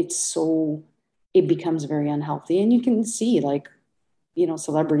 it's so, it becomes very unhealthy. And you can see like,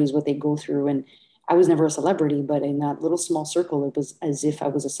 celebrities, what they go through. And I was never a celebrity, but in that little small circle, it was as if I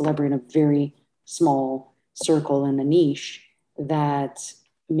was a celebrity in a very small circle in a niche that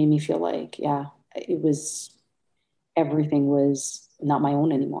made me feel like, yeah, it was, everything was not my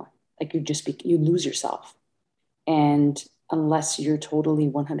own anymore. Like you lose yourself. And unless you're totally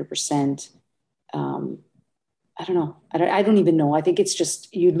 100%, um, I don't know. I don't even know. I think it's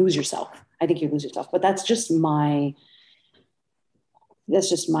just, you lose yourself. I think you lose yourself, but that's just my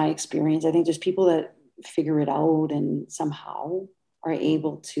experience. I think there's people that figure it out and somehow are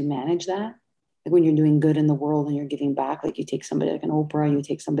able to manage that. Like when you're doing good in the world and you're giving back, like you take somebody like an Oprah, you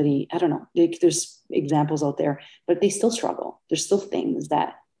take somebody, I don't know, there's examples out there, but they still struggle. There's still things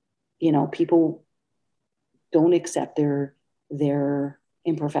that, people don't accept their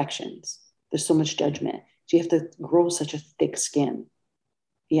imperfections. There's so much judgment. So you have to grow such a thick skin,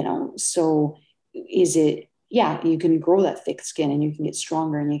 so is it, yeah, you can grow that thick skin and you can get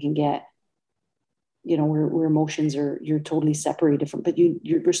stronger and you can get, where emotions are, you're totally separated from, but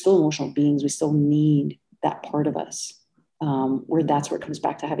we're still emotional beings. We still need that part of us, where that's where it comes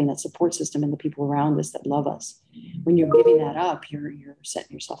back to having that support system and the people around us that love us. When you're giving that up, you're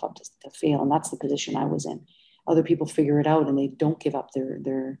setting yourself up to fail. And that's the position I was in. Other people figure it out and they don't give up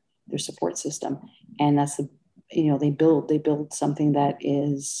their support system. And that's they build something that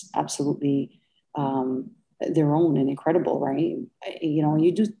is absolutely, their own and incredible, right?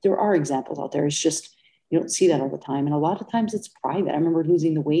 There are examples out there. It's just, you don't see that all the time. And a lot of times it's private. I remember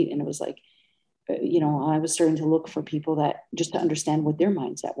losing the weight and it was like, I was starting to look for people that just to understand what their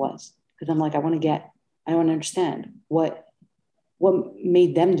mindset was. Cause I'm like, I want to understand what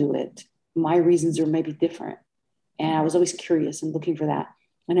made them do it. My reasons are maybe different. And I was always curious and looking for that.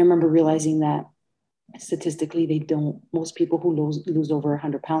 And I remember realizing that statistically, most people who lose over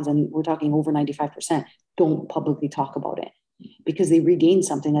 100 pounds, and we're talking over 95%, don't publicly talk about it because they regain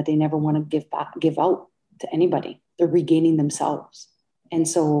something that they never want to give out to anybody. They're regaining themselves. And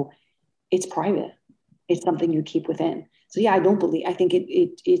so it's private. It's something you keep within. So yeah, I think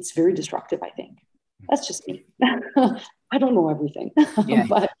it's very destructive. I think that's just me. I don't know everything. Yeah.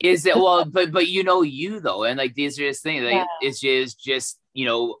 But is it, well, but you though, and like, these are just things like, it's just,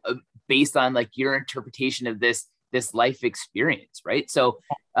 based on like your interpretation of this life experience. Right. So,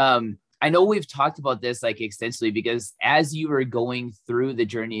 I know we've talked about this like extensively because as you were going through the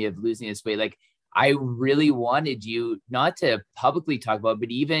journey of losing this weight, like I really wanted you not to publicly talk about,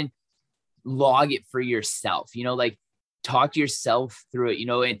 but even log it for yourself, like talk yourself through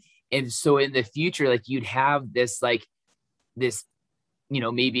it, and so in the future, like you'd have this,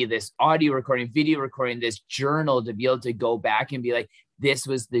 maybe this audio recording, video recording, this journal to be able to go back and be like, this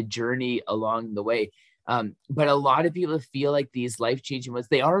was the journey along the way. But a lot of people feel like these life-changing ones,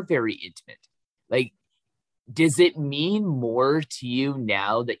 they are very intimate. Like, does it mean more to you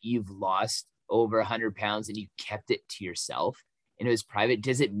now that you've lost over 100 pounds and you kept it to yourself and it was private?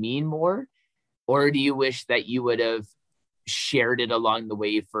 Does it mean more? Or do you wish that you would have shared it along the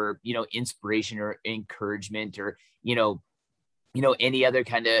way for, inspiration or encouragement or, any other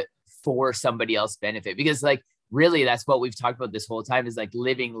kind of for somebody else benefit? Because like, really, that's what we've talked about this whole time is like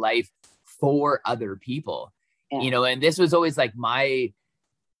living life for other people, and this was always like my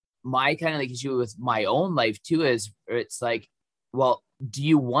kind of like issue with my own life too, is it's like, well, do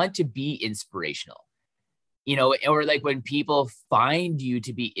you want to be inspirational? Or like when people find you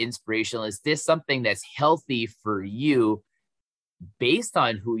to be inspirational, is this something that's healthy for you based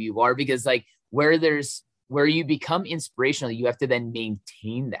on who you are? Because like where you become inspirational, you have to then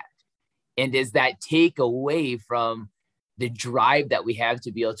maintain that. And does that take away from the drive that we have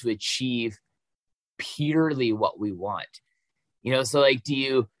to be able to achieve purely what we want? So like, do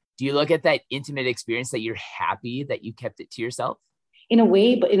you look at that intimate experience that you're happy that you kept it to yourself? In a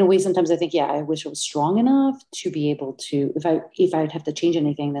way, but in a way, sometimes I think, I wish I was strong enough to be able to, if I'd have to change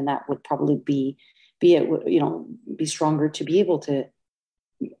anything, then that would probably be stronger to be able to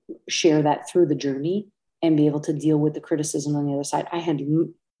share that through the journey and be able to deal with the criticism on the other side. I had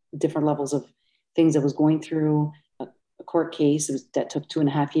different levels of things I was going through, a court case that took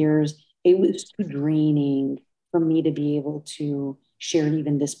 2.5 years. It was too draining for me to be able to share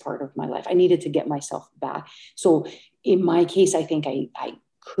even this part of my life. I needed to get myself back. So in my case, I think I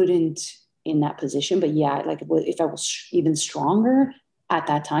couldn't in that position, but like if I was even stronger at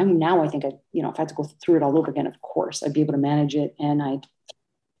that time, now I think if I had to go through it all over again, of course I'd be able to manage it and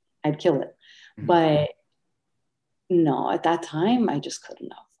I'd kill it. Mm-hmm. But no, at that time, I just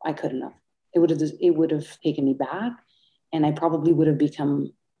couldn't have. I couldn't have. It would have taken me back, and I probably would have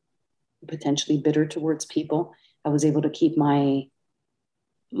become potentially bitter towards people. I was able to keep my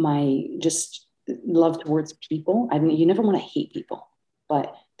just love towards people. I mean, you never want to hate people,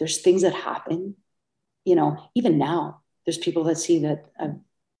 but there's things that happen. Even now, there's people that see that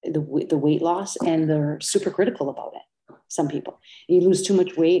the weight loss and they're super critical about it. Some people, you lose too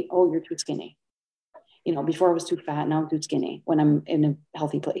much weight. Oh, you're too skinny. Before I was too fat, now I'm too skinny when I'm in a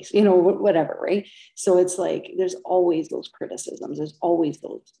healthy place, whatever. Right. So it's like, there's always those criticisms. There's always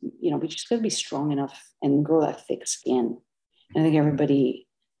those, we just got to be strong enough and grow that thick skin. And I think everybody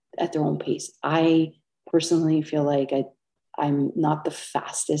at their own pace. I personally feel like I'm not the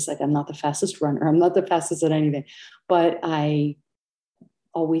fastest, like I'm not the fastest runner. I'm not the fastest at anything, but I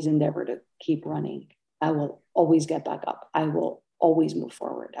always endeavor to keep running. I will always get back up. I will always move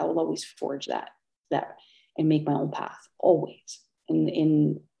forward. I will always forge that and make my own path, always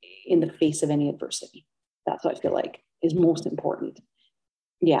in the face of any adversity. That's what I feel like is most important.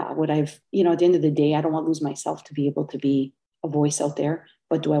 Yeah. What at the end of the day, I don't want to lose myself to be able to be a voice out there,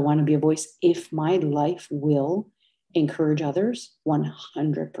 but do I want to be a voice if my life will encourage others?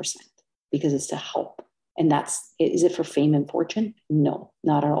 100%, because it's to help. And is it for fame and fortune? No,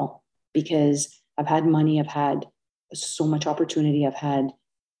 not at all. Because I've had money, I've had so much opportunity, I've had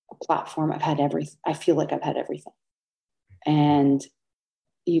a platform, I've had everything. I feel like I've had everything. And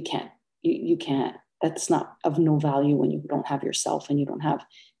you can't, that's not of no value when you don't have yourself and you don't have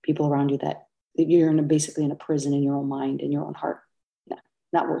people around you that you're basically in a prison in your own mind, in your own heart. No,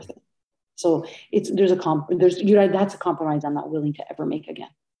 not worth it. So that's a compromise I'm not willing to ever make again,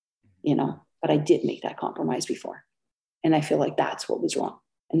 but I did make that compromise before. And I feel like that's what was wrong.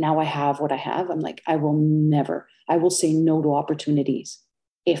 And now I have what I have. I'm like, I will say no to opportunities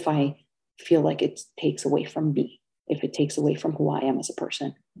if I feel like it takes away from me, if it takes away from who I am as a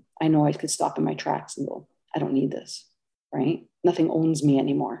person. I know I could stop in my tracks and go, I don't need this, right? Nothing owns me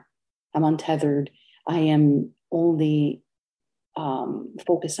anymore. I'm untethered. I am only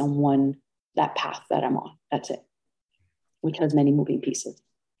focused on that path that I'm on. That's it, which has many moving pieces.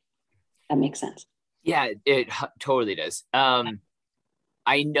 That makes sense. Yeah, it totally does.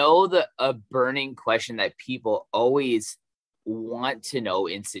 I know that a burning question that people always want to know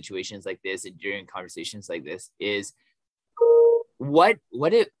in situations like this and during conversations like this is what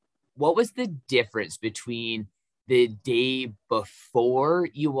was the difference between the day before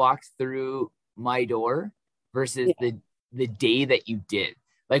you walked through my door versus the day that you did?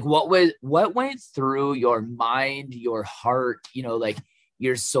 Like what went through your mind, your heart, like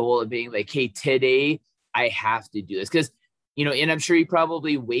your soul of being like, hey, today I have to do this? Because and I'm sure you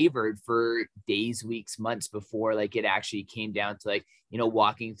probably wavered for days, weeks, months before like it actually came down to like,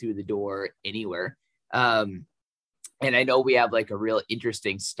 walking through the door anywhere. And I know we have like a real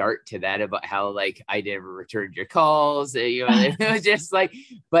interesting start to that about how like I never returned your calls, it was just like,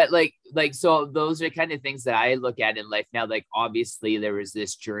 but like, so those are kind of things that I look at in life now. Like, obviously there was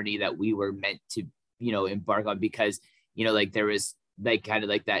this journey that we were meant to, embark on because, like there was like kind of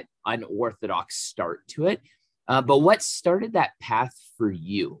like that unorthodox start to it. But what started that path for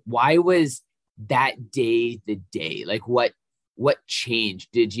you? Why was that day the day? Like what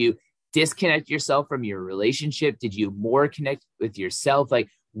changed? Did you disconnect yourself from your relationship? Did you more connect with yourself? Like,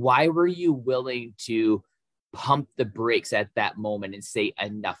 why were you willing to pump the brakes at that moment and say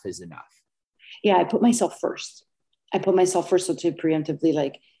enough is enough? Yeah, I put myself first. So to preemptively,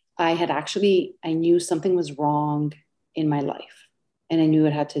 like I knew something was wrong in my life, and I knew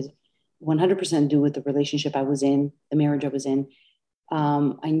it had to 100% do with the relationship I was in, the marriage I was in.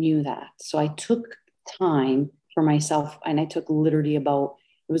 I knew that. So I took time for myself, and I took literally it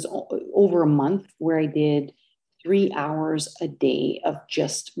was over a month where I did 3 hours a day of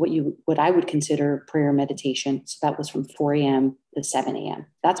just what I would consider prayer meditation. So that was from 4 a.m. to 7 a.m.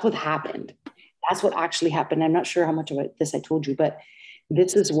 That's what happened. That's what actually happened. I'm not sure how much of this I told you, but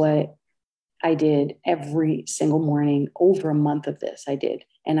this is what I did every single morning. Over a month of this I did.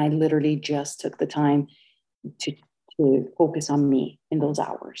 And I literally just took the time to focus on me in those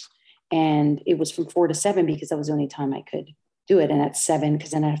hours. And it was from 4 to 7 because that was the only time I could do it. And at 7,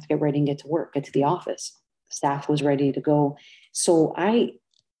 because then I have to get ready and get to work, get to the office. Staff was ready to go. So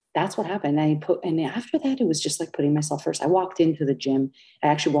that's what happened. And after that, it was just like putting myself first. I walked into the gym. I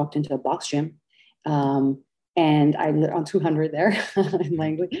actually walked into a box gym. And I on 200 there in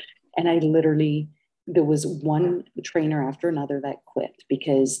Langley. And I literally, there was one trainer after another that quit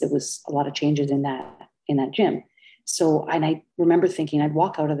because there was a lot of changes in that gym. So, and I remember thinking, I'd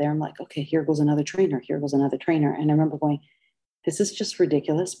walk out of there. I'm like, okay, here goes another trainer. Here goes another trainer. And I remember going, this is just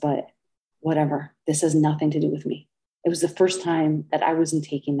ridiculous, but whatever. This has nothing to do with me. It was the first time that I wasn't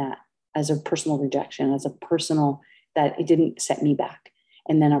taking that as a personal rejection, as a personal, that it didn't set me back.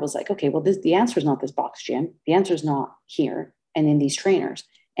 And then I was like, okay, well, the answer is not this box gym. The answer is not here and in these trainers.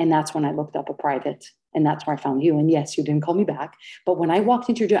 And that's when I looked up a private, and that's where I found you. And yes, you didn't call me back. But when I walked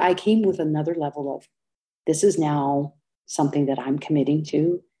into your gym, I came with another level of, this is now something that I'm committing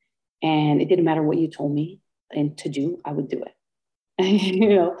to. And it didn't matter what you told me and to do, I would do it.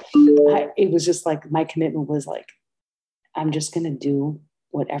 It was just like, my commitment was like, I'm just going to do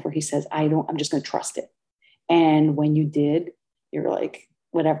whatever he says. I'm just going to trust it. And when you did, you're like,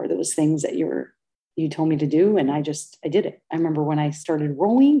 whatever, there was things that you told me to do. And I did it. I remember when I started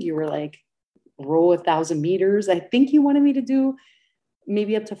rowing, you were like, row 1,000 meters. I think you wanted me to do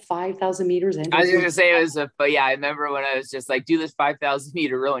maybe up to 5,000 meters. I was going to say it was, but yeah, I remember when I was just like, do this 5,000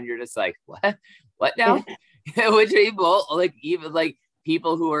 meter row. And you're just like, what now? Yeah. Which people like, even like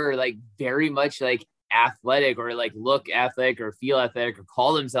people who are like very much like athletic or like look athletic or feel athletic or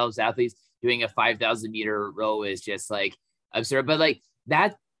call themselves athletes, doing a 5,000 meter row is just like absurd. But like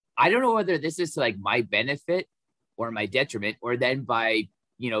that, I don't know whether this is like my benefit or my detriment, or then by,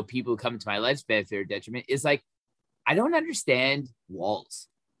 people who come to my life's benefit or detriment, is like, I don't understand walls.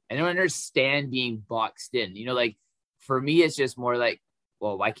 I don't understand being boxed in, like for me, it's just more like,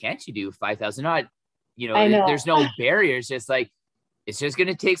 well, why can't you do 5,000 odd? There's no barriers. Just like, it's just going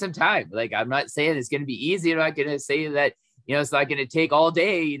to take some time. Like, I'm not saying it's going to be easy. I'm not going to say that, it's not going to take all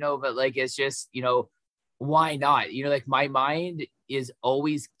day, but like, it's just, why not? Like my mind is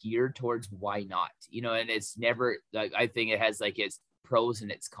always geared towards why not, and it's never like, I think it has like its pros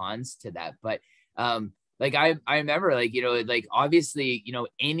and its cons to that. But like I remember, like, you know, like obviously, you know,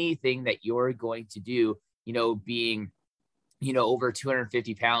 anything that you're going to do, you know, being, you know, over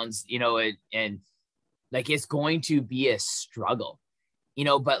 250 pounds, you know, and like it's going to be a struggle, you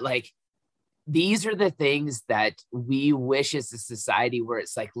know, but like these are the things that we wish as a society where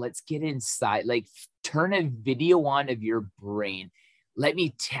it's like, let's get inside, like turn a video on of your brain. Let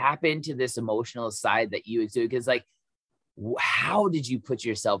me tap into this emotional side that you do. Because like, how did you put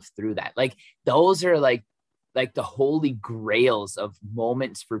yourself through that? Like those are like the holy grails of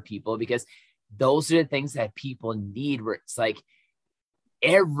moments for people, because those are the things that people need, where it's like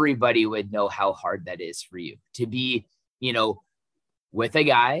everybody would know how hard that is for you to be, you know, with a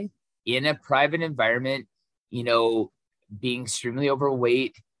guy in a private environment, you know, being extremely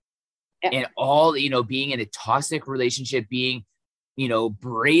overweight and all, you know, being in a toxic relationship, being, you know,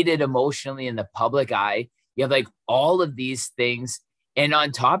 braided emotionally in the public eye. You have like all of these things. And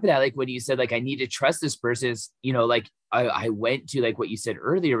on top of that, like when you said, like, I need to trust this person, you know, like I went to like what you said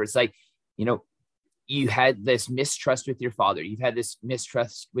earlier, it's like, you know, you had this mistrust with your father, you've had this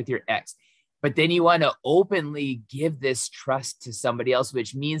mistrust with your ex, but then you want to openly give this trust to somebody else,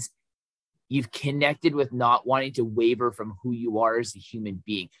 which means you've connected with not wanting to waver from who you are as a human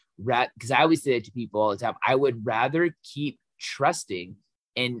being. Because I always say it to people all the time, I would rather keep trusting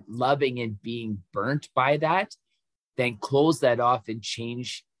and loving and being burnt by that than close that off and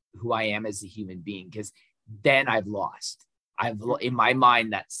change who I am as a human being. Because then I've lost. In my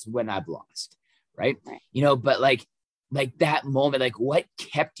mind, that's when I've lost. Right. You know, but like that moment, like what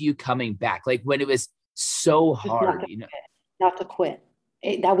kept you coming back? Like when it was so hard, you know, not to quit.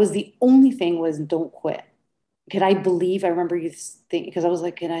 That was the only thing, was don't quit. Could I believe, I remember you think, because I was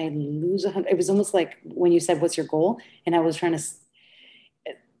like, can I lose 100? It was almost like when you said, what's your goal? And I was trying to,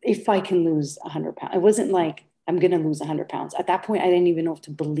 if I can lose 100 pounds, it wasn't like I'm going to lose 100 pounds. At that point, I didn't even know if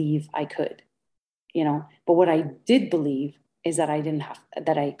to believe I could, you know, but what I did believe is that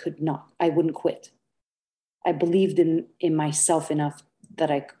I could not, I wouldn't quit. I believed in myself enough that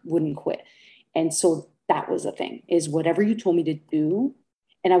I wouldn't quit. And so that was the thing, is whatever you told me to do,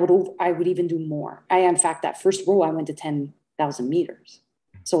 and I would even do more. In fact, that first row, I went to 10,000 meters.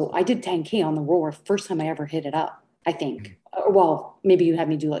 So I did 10K on the rower, first time I ever hit it up, I think. Well, maybe you had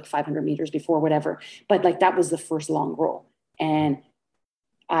me do like 500 meters before, whatever. But like that was the first long row. And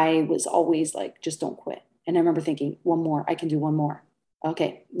I was always like, just don't quit. And I remember thinking, one more, I can do one more.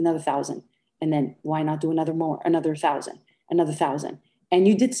 Okay, another 1,000. And then why not do another 1,000, another 1,000. And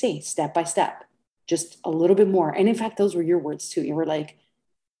you did say step by step, just a little bit more. And in fact, those were your words too. You were like,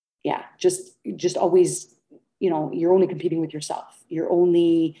 yeah, just always, you know, you're only competing with yourself. You're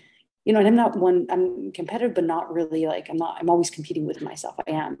only, you know, and I'm competitive, but not really like, I'm always competing with myself.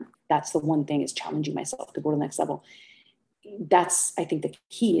 I am. That's the one thing, is challenging myself to go to the next level. That's, I think the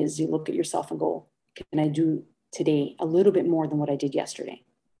key is you look at yourself and go, can I do today a little bit more than what I did yesterday?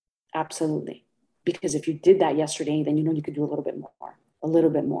 Absolutely. Because if you did that yesterday, then you know you could do a little bit more, a little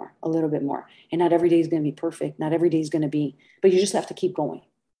bit more, a little bit more. And not every day is going to be perfect. Not every day is going to be, but you just have to keep going.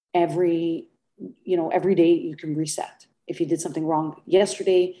 Every day you can reset. If you did something wrong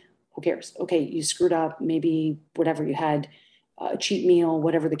yesterday, who cares? Okay, you screwed up, maybe whatever, you had a cheat meal,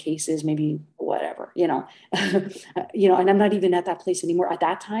 whatever the case is, maybe whatever, you know, and I'm not even at that place anymore. At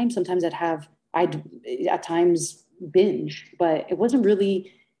that time, sometimes I'd at times binge, but it wasn't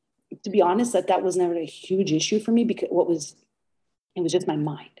really, to be honest, that was never a huge issue for me, because it was just my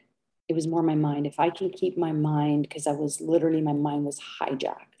mind. It was more my mind. If I can keep my mind, because my mind was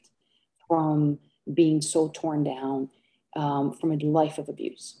hijacked from being so torn down, from a life of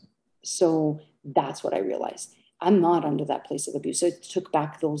abuse. So that's what I realized. I'm not under that place of abuse. So it took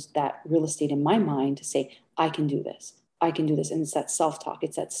back that real estate in my mind to say, I can do this. I can do this. And it's that self-talk.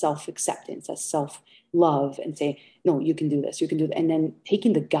 It's that self-acceptance, that self-love, and say, no, you can do this. You can do that. And then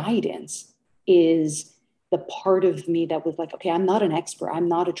taking the guidance is the part of me that was like, okay, I'm not an expert. I'm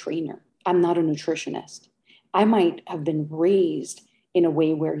not a trainer. I'm not a nutritionist. I might have been raised in a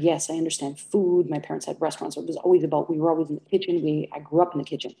way where, yes, I understand food. My parents had restaurants. So it was always about, we were always in the kitchen. I grew up in the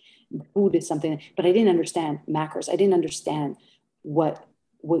kitchen. Food is something, but I didn't understand macros. I didn't understand what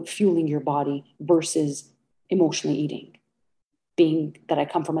fueling your body versus emotionally eating. Being that I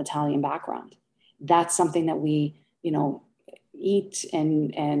come from Italian background, that's something that we, eat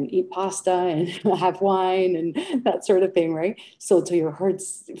and eat pasta and have wine and that sort of thing, right? So till your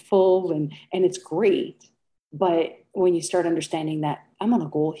heart's full and it's great. But when you start understanding that I'm on a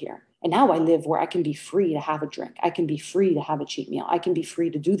goal here, and now I live where I can be free to have a drink, I can be free to have a cheat meal, I can be free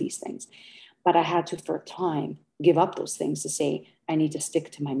to do these things. But I had to, for a time, give up those things to say, I need to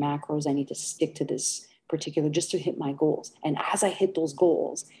stick to my macros. I need to stick to this particular, just to hit my goals. And as I hit those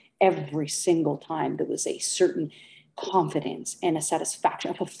goals, every single time there was a certain confidence and a satisfaction,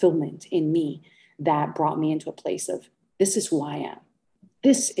 a fulfillment in me that brought me into a place of, this is who I am.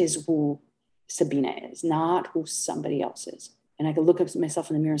 This is who Sabina is, not who somebody else is. And I could look at myself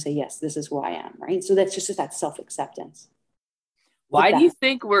in the mirror and say, yes, this is who I am, right? So that's just that self-acceptance. Why do you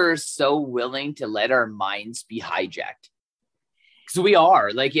think we're so willing to let our minds be hijacked? Because we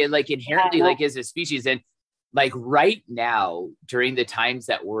are like inherently, like as a species, and like right now during the times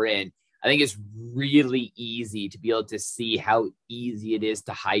that we're in, I think it's really easy to be able to see how easy it is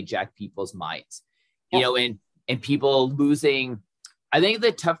to hijack people's minds, you know, and people losing. I think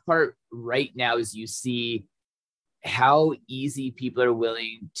the tough part right now is you see how easy people are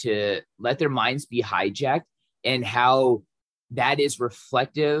willing to let their minds be hijacked, and how that is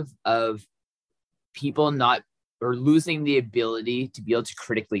reflective of people not, or losing the ability to be able to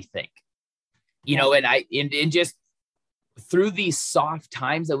critically think, you know, and just through these soft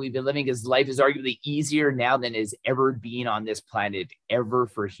times that we've been living, because life is arguably easier now than it's ever been on this planet ever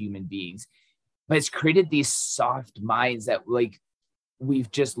for human beings. But it's created these soft minds that like we've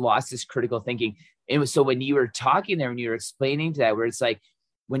just lost this critical thinking. And so when you were talking there, when you were explaining to that, where it's like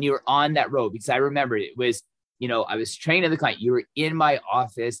when you were on that road, because I remember it was, you know, I was training the client, you were in my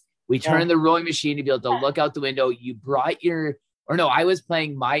office, we turned the rowing machine to be able to look out the window. You brought your, or no, I was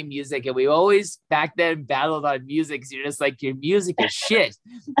playing my music, and we always back then battled on music because you're just like, your music is shit.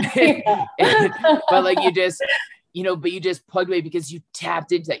 But like you just, you know, but you just plugged away because you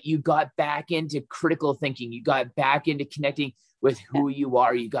tapped into that. You got back into critical thinking. You got back into connecting with who you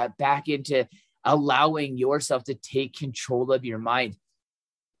are. You got back into allowing yourself to take control of your mind.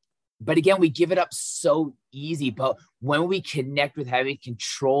 But again, we give it up so easy. But when we connect with having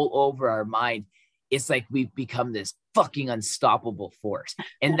control over our mind, it's like we've become this fucking unstoppable force.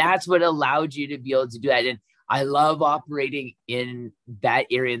 And that's what allowed you to be able to do that. And I love operating in that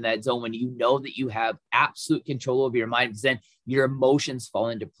area, in that zone, when you know that you have absolute control over your mind, because then your emotions fall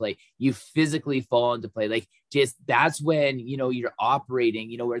into play. You physically fall into play. Like just, that's when, you know, you're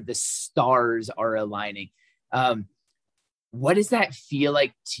operating, you know, where the stars are aligning. What does that feel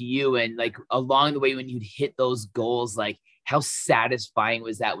like to you? And like along the way, when you'd hit those goals, like how satisfying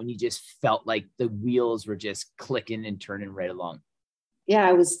was that when you just felt like the wheels were just clicking and turning right along? Yeah,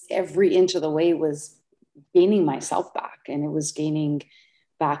 I was, every inch of the way was gaining myself back, and it was gaining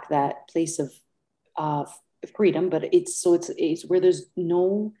back that place of freedom. But it's where there's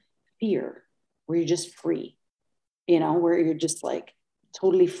no fear, where you're just free, you know, where you're just like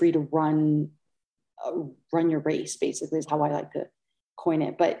totally free to run your race, basically, is how I like to coin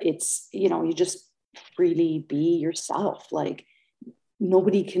it. But it's, you know, you just freely be yourself. Like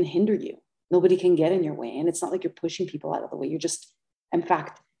nobody can hinder you. Nobody can get in your way. And it's not like you're pushing people out of the way. You're just, in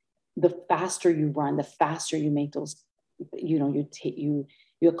fact, the faster you run, the faster you make those, you know, you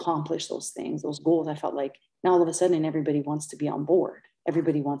accomplish those things, those goals. I felt like now all of a sudden everybody wants to be on board.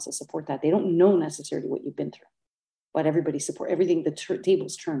 Everybody wants to support that. They don't know necessarily what you've been through, but everybody support everything. The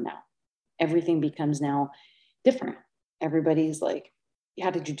tables turn now. Everything becomes now different. Everybody's like,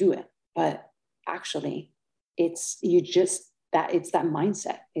 how did you do it? But actually, it's that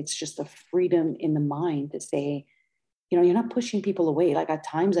mindset. It's just a freedom in the mind to say, you know, you're not pushing people away. Like at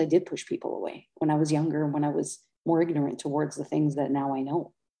times I did push people away when I was younger, when I was more ignorant towards the things that now I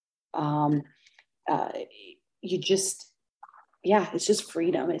know. It's just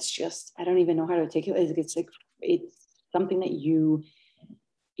freedom. It's just, I don't even know how to take it. It's like, it's something that you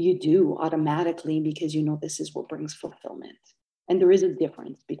do automatically because you know this is what brings fulfillment. And there is a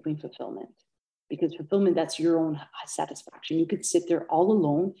difference between fulfillment, because fulfillment, that's your own satisfaction. You could sit there all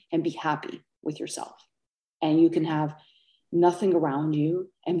alone and be happy with yourself, and you can have nothing around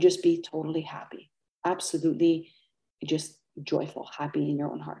you and just be totally happy, absolutely just joyful, happy in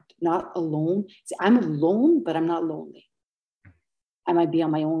your own heart, not alone. See, I'm alone, but I'm not lonely. I might be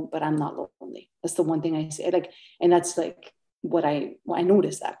on my own, but I'm not lonely. That's the one thing I say. Like, and that's like what I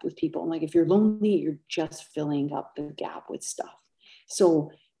notice that with people. I'm like, if you're lonely, you're just filling up the gap with stuff.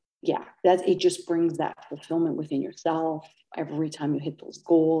 So yeah, it just brings that fulfillment within yourself. Every time you hit those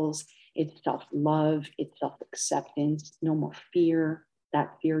goals, it's self-love, it's self-acceptance, no more fear.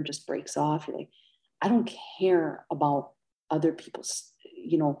 That fear just breaks off. You're like, I don't care about other people's,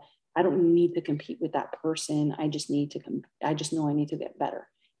 you know, I don't need to compete with that person. I just know I need to get better.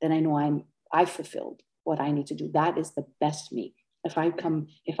 Then I know I fulfilled what I need to do. That is the best me. If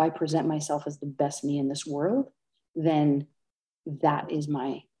I present myself as the best me in this world, then that's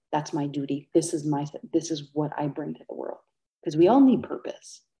my duty. This is what I bring to the world, because we all need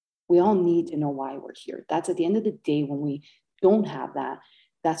purpose. We all need to know why we're here. That's at the end of the day, when we don't have that,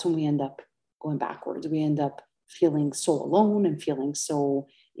 that's when we end up going backwards. We end up feeling so alone and feeling so,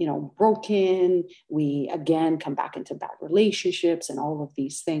 broken. We again come back into bad relationships and all of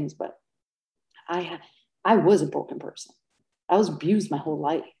these things. But I was a broken person. I was abused my whole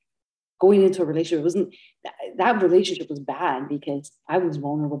life. Going into a relationship, that relationship was bad because I was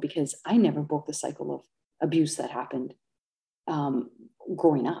vulnerable, because I never broke the cycle of abuse that happened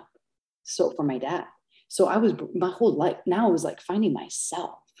growing up. So for my dad. So I was, my whole life, now I was like finding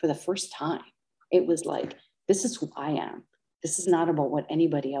myself for the first time. It was like, this is who I am. This is not about who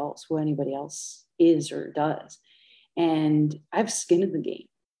anybody else is or does. And I have skin in the game.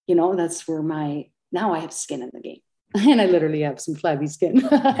 That's where now I have skin in the game. And I literally have some flabby skin. See,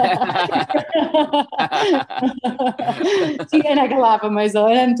 and I can laugh at myself,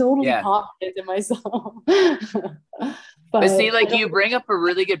 and I'm totally confident in myself. But see, like, you bring up a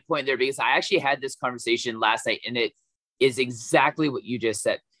really good point there, because I actually had this conversation last night, and it is exactly what you just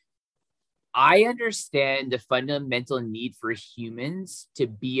said. I understand the fundamental need for humans to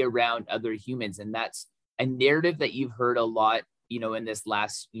be around other humans. And that's a narrative that you've heard a lot, in this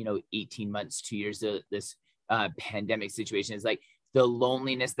last, 18 months, 2 years, this pandemic situation, is like the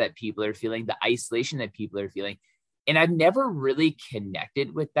loneliness that people are feeling, the isolation that people are feeling. And I've never really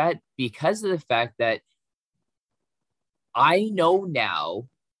connected with that, because of the fact that I know now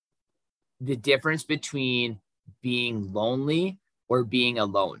the difference between being lonely or being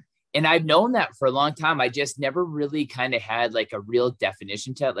alone. And I've known that for a long time. I just never really kind of had like a real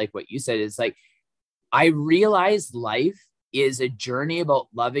definition to it. Like what you said, it's like, I realized life is a journey about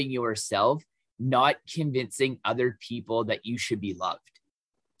loving yourself, not convincing other people that you should be loved.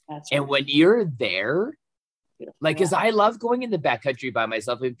 That's right. And when you're there, like, because I love going in the backcountry by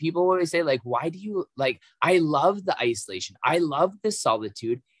myself, and people always say, like, why do you like, I love the isolation. I love the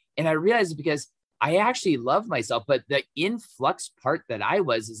solitude. And I realized because I actually love myself, but the influx part that I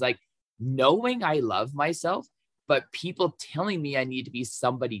was is like knowing I love myself, but people telling me I need to be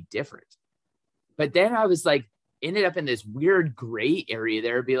somebody different. But then I was like, ended up in this weird gray area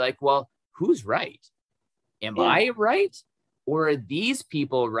there, be like, well, who's right? Am I right? Or are these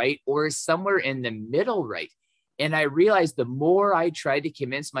people right? Or is somewhere in the middle right? And I realized the more I tried to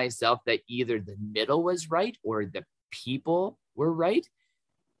convince myself that either the middle was right or the people were right,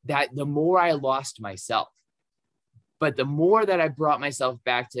 that the more I lost myself. But the more that I brought myself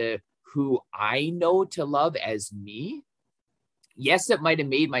back to who I know to love as me, yes, it might have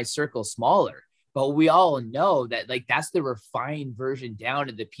made my circle smaller, but we all know that, like, that's the refined version down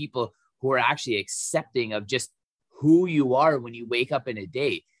to the people who are actually accepting of just who you are when you wake up in a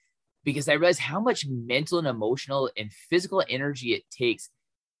day. Because I realized how much mental and emotional and physical energy it takes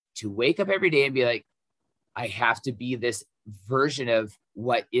to wake up every day and be like, I have to be this version of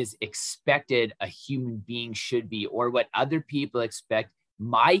what is expected a human being should be, or what other people expect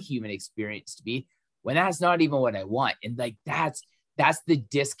my human experience to be, when that's not even what I want. And like, that's the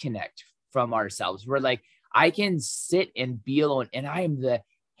disconnect from ourselves. We're like, I can sit and be alone and I am the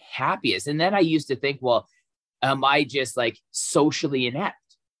happiest. And then I used to think, well, am I just like socially inept?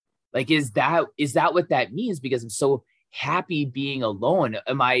 Like, is that what that means? Because I'm so happy being alone.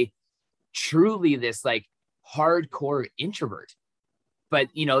 Am I truly this like hardcore introvert? But,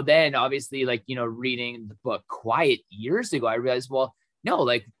 then obviously, like, reading the book Quiet years ago, I realized, well, no,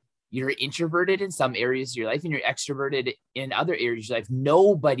 like, you're introverted in some areas of your life and you're extroverted in other areas of your life.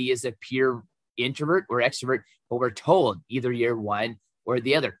 Nobody is a pure introvert or extrovert, but we're told either you're one or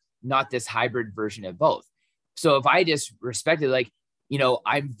the other, not this hybrid version of both. So if I just respected, like,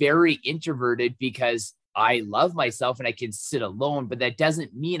 I'm very introverted because I love myself and I can sit alone, but that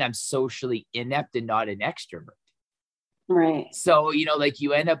doesn't mean I'm socially inept and not an extrovert. Right. So, like,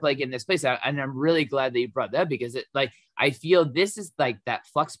 you end up like in this place, and I'm really glad that you brought that, because it, like, I feel this is like that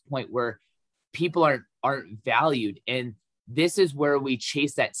flux point where people aren't valued. And this is where we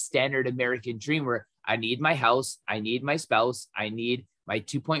chase that standard American dream where I need my house, I need my spouse, I need my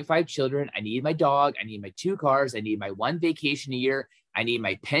 2.5 children, I need my dog, I need my 2 cars, I need my 1 vacation a year, I need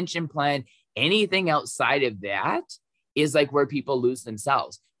my pension plan. Anything outside of that is like where people lose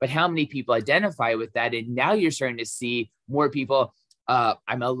themselves. But how many people identify with that? And now you're starting to see more people.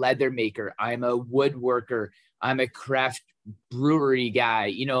 I'm a leather maker. I'm a woodworker. I'm a craft brewery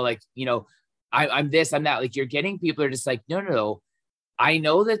guy. I'm this, I'm that. Like, you're getting people are just like, no. I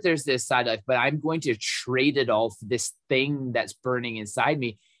know that there's this side life, but I'm going to trade it all for this thing that's burning inside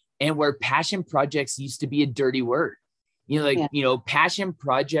me. And where passion projects used to be a dirty word. Passion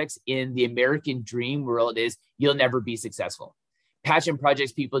projects in the American dream world is you'll never be successful. Passion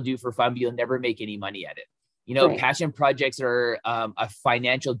projects people do for fun, but you'll never make any money at it. Right. Passion projects are a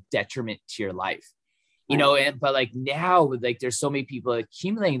financial detriment to your life, but like now, like, there's so many people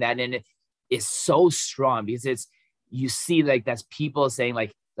accumulating that. And is so strong, because it's, you see, like, that's people saying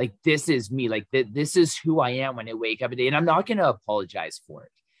like, this is me, like this is who I am when I wake up a day, and I'm not going to apologize for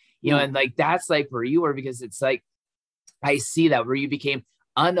it, you know. And like, that's like where you were, because it's like, I see that where you became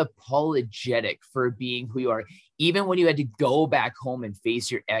unapologetic for being who you are. Even when you had to go back home and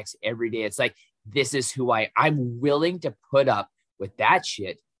face your ex every day, it's like, this is who I'm willing to put up with that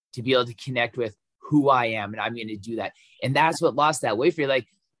shit to be able to connect with who I am. And I'm going to do that. And that's what lost that weight for you. Like,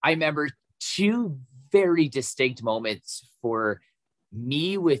 I remember two very distinct moments for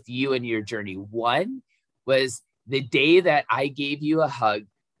me with you and your journey. One was the day that I gave you a hug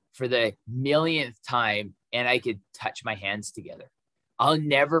for the millionth time and I could touch my hands together. I'll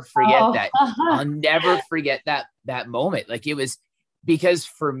never forget that. I'll never forget that moment. Like, it was, because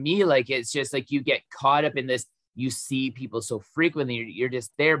for me, like, it's just like, you get caught up in this, you see people so frequently, you're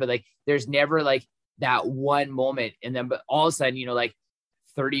just there, but like, there's never like that one moment. And then, but all of a sudden, you know, like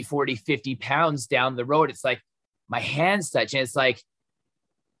 30, 40, 50 pounds down the road, it's like my hands touch, and it's like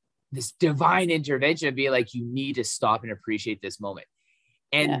this divine intervention of being like, you need to stop and appreciate this moment.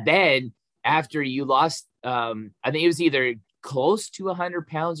 And then after you lost, I think it was either close to 100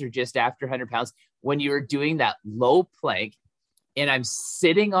 pounds or just after 100 pounds, when you were doing that low plank, and I'm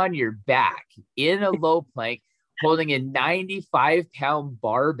sitting on your back in a low plank, holding a 95-pound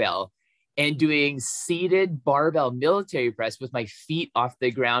barbell and doing seated barbell military press with my feet off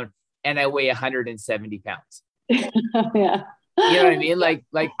the ground, and I weigh 170 pounds. Yeah. You know what I mean?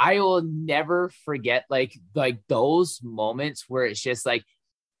 Like I will never forget like those moments where it's just like,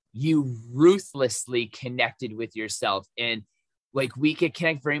 you ruthlessly connected with yourself. And like, we could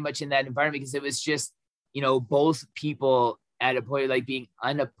connect very much in that environment, because it was just, you know, both people at a point like being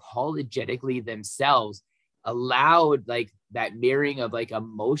unapologetically themselves, allowed like that mirroring of like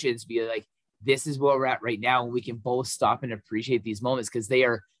emotions, be like, this is where we're at right now. And we can both stop and appreciate these moments, because they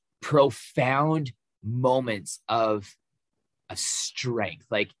are profound moments of strength,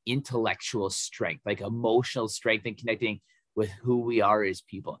 like intellectual strength, like emotional strength, and connecting with who we are as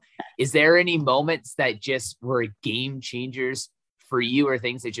people. Is there any moments that just were game changers for you, or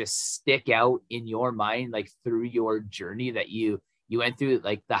things that just stick out in your mind, like through your journey that you went through,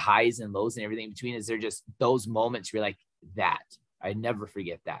 like the highs and lows and everything in between? Is there just those moments where you're like, that I never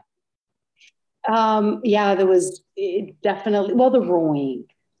forget that? Yeah, there was definitely, well, the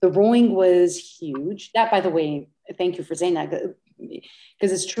rowing was huge. That, by the way, thank you for saying that,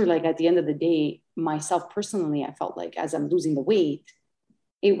 because it's true. Like, at the end of the day, myself personally, I felt like as I'm losing the weight,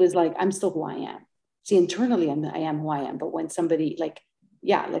 it was like, I'm still who I am. See, internally, I am who I am. But when somebody like,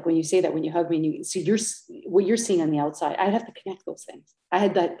 yeah, like when you say that, when you hug me and you see what you're seeing on the outside, I'd have to connect those things. I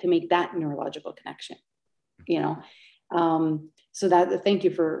had to make that neurological connection, you know? So that, thank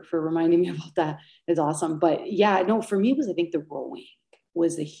you for reminding me about that. It's awesome. But yeah, no, for me, it was, I think the rowing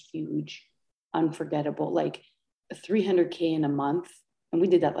was a huge, unforgettable, like 300K in a month. And we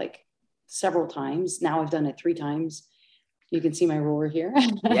did that like several times. Now I've done it 3 times. You can see my rower here.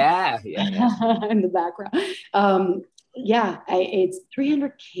 Yeah. In the background. It's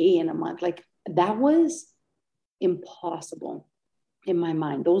 300K in a month. Like, that was impossible in my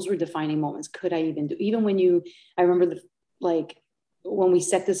mind. Those were defining moments. Could I even do, even when I remember when we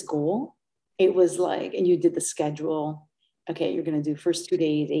set this goal, it was like, and you did the schedule. Okay, you're going to do first 2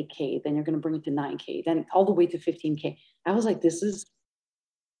 days, 8K, then you're going to bring it to 9K, then all the way to 15K. I was like, this is,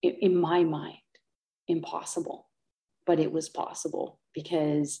 in my mind, impossible. But it was possible,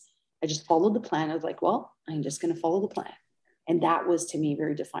 because I just followed the plan. I was like, well, I'm just going to follow the plan. And that was, to me,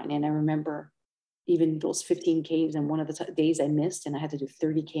 very defining. And I remember even those 15Ks, and one of the days I missed, and I had to do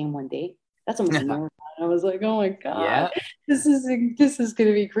 30K in one day. That's almost a marathon. I was like, oh my God, this is going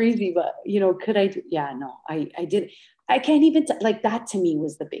to be crazy. But, you know, could I do? Yeah, no, I did. I can't even, like, that to me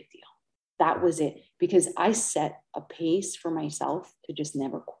was the big deal. That was it. Because I set a pace for myself to just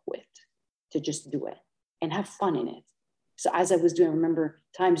never quit, to just do it and have fun in it. So as I was doing, I remember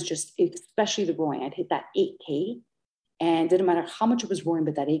times, just especially the rowing, I'd hit that 8K, and it didn't matter how much it was rowing,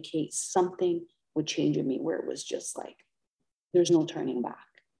 but that 8K, something would change in me, where it was just like, there's no turning back.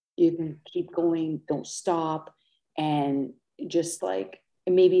 You can keep going, don't stop. And just like,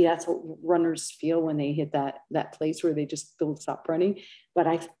 and maybe that's what runners feel when they hit that place where they just don't stop running. But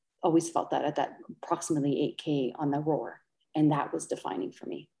I always felt that at that approximately 8K on the rower. And that was defining for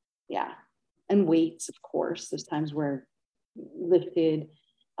me. Yeah. And weights, of course. There's times where lifted,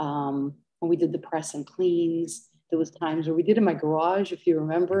 when we did the press and cleans, there was times where we did in my garage, if you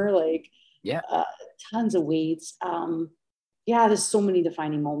remember, like, tons of weights. There's so many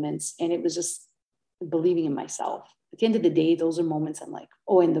defining moments, and it was just believing in myself. At the end of the day, those are moments I'm like,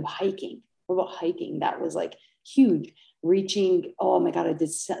 oh, and the hiking. What about hiking? That was like huge. reaching, oh my God, I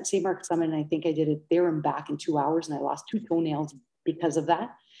did St. Mark's Summit, and I think I did it there and back in 2 hours, and I lost 2 toenails because of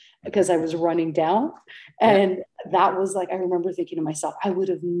that, because I was running down. And that was like, I remember thinking to myself, I would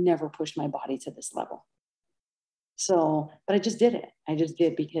have never pushed my body to this level. So, but I just did it. I just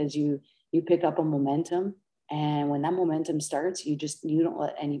did, because you pick up a momentum, and when that momentum starts, you don't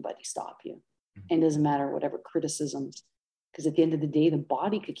let anybody stop you. And it doesn't matter whatever criticisms, because at the end of the day, the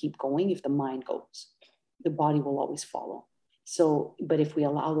body could keep going if the mind goes. The body will always follow. So, but if we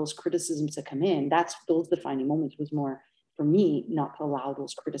allow those criticisms to come in, those defining moments was more for me, not to allow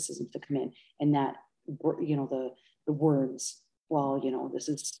those criticisms to come in, and that, the words, well, this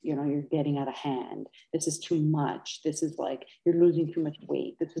is, you're getting out of hand. This is too much. This is like, you're losing too much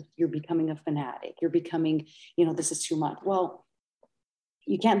weight. You're becoming a fanatic. You're becoming, this is too much. Well,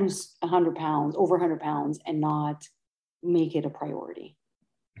 you can't lose 100 pounds, over 100 pounds, and not make it a priority,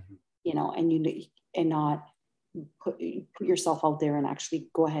 and not put yourself out there and actually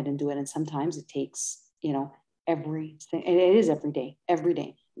go ahead and do it. And sometimes it takes, everything, and it is every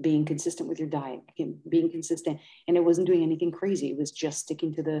day, being consistent with your diet, being consistent. And it wasn't doing anything crazy. It was just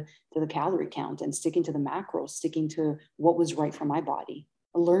sticking to the calorie count, and sticking to the macros, sticking to what was right for my body,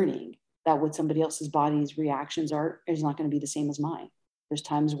 learning that what somebody else's body's reactions is not going to be the same as mine. There's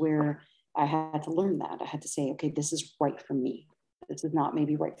times where I had to learn that. I had to say, okay, this is right for me. This is not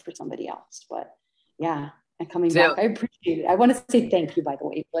maybe right for somebody else. But yeah, and coming back, I appreciate it. I want to say thank you, by the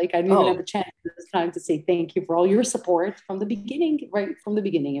way. Like, I didn't even have a chance this time to say thank you for all your support from the beginning. Right from the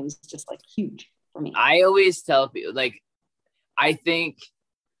beginning, it was just like huge for me. I always tell people, like, I think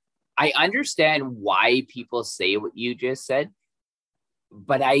I understand why people say what you just said,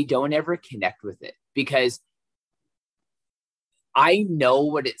 but I don't ever connect with it, because I know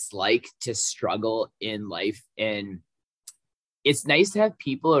what it's like to struggle in life, and it's nice to have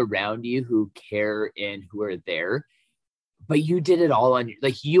people around you who care and who are there, but you did it all on your,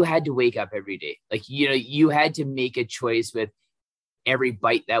 like, you had to wake up every day. Like, you had to make a choice with every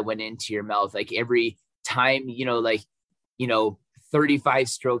bite that went into your mouth, like every time, 35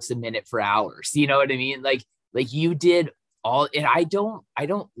 strokes a minute for hours. You know what I mean? Like you did all, and I don't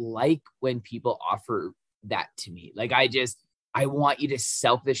like when people offer that to me. Like, I want you to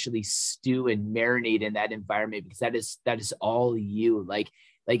selfishly stew and marinate in that environment, because that is all you. I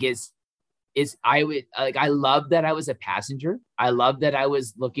love that I was a passenger. I love that I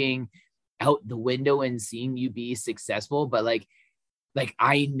was looking out the window and seeing you be successful, but like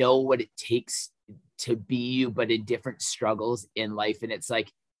I know what it takes to be you, but in different struggles in life. And it's like,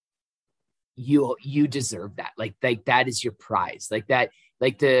 you deserve that. Like that is your prize. Like that,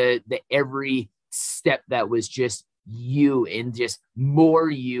 like the every step that was just you, and just more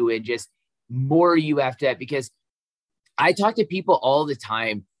you, and just more you after that. Because I talk to people all the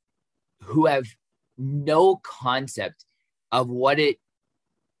time who have no concept of what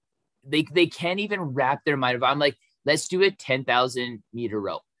they can't even wrap their mind around. I'm like, let's do a 10,000 meter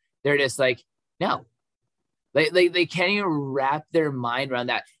row. They're just like, no, they can't even wrap their mind around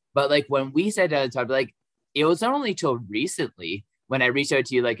that. But like, when we sat down and talked, like, it was not only till recently when I reached out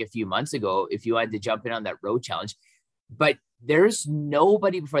to you like a few months ago, if you wanted to jump in on that road challenge. But there's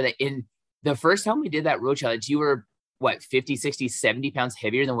nobody before that. In the first time we did that road challenge, you were what, 50, 60, 70 pounds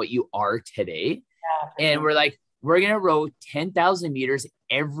heavier than what you are today. Yeah, and we're like, we're going to row 10,000 meters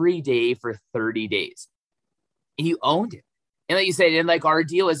every day for 30 days. And you owned it. And like you said, and like our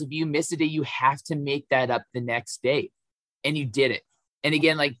deal is, if you miss a day, you have to make that up the next day. And you did it. And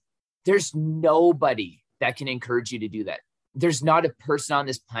again, like, there's nobody that can encourage you to do that. There's not a person on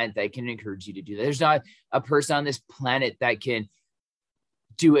this planet that can encourage you to do that. There's not a person on this planet that can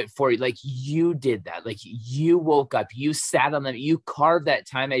do it for you. Like, you did that. Like, you woke up, you sat on them, you carved that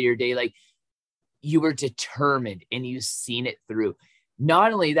time out of your day. Like, you were determined, and you've seen it through.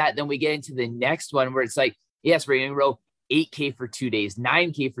 Not only that, then we get into the next one where it's like, yes, we're going to row 8K for 2 days,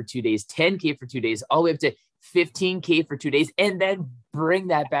 9K for 2 days, 10K for 2 days, all the way up to 15K for 2 days, and then bring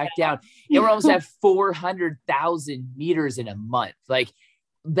that back down. And we're almost at 400,000 meters in a month, like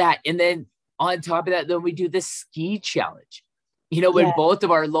that. And then on top of that, then we do the ski challenge, when both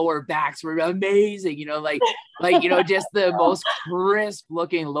of our lower backs were amazing, just the most crisp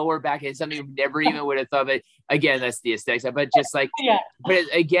looking lower back. It's something we never even would have thought of it. Again, that's the aesthetics, but just like, but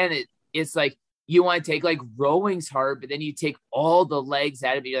again, it's like, you want to take, like, rowing's hard, but then you take all the legs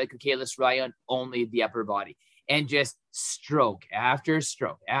out of it. You're like, okay, let's rely on only the upper body, and just stroke after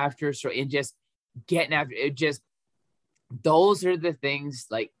stroke after stroke, and just getting after it. Just, those are the things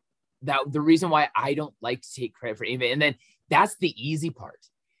like that. The reason why I don't like to take credit for anything. And then that's the easy part.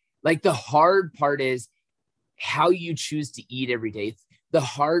 Like, the hard part is how you choose to eat every day. The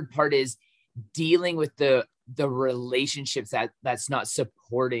hard part is dealing with the relationships that's not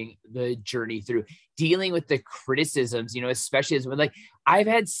supporting the journey through, dealing with the criticisms, especially as like I've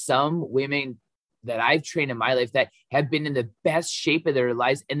had some women that I've trained in my life that have been in the best shape of their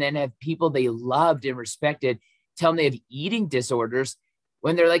lives, and then have people they loved and respected tell them they have eating disorders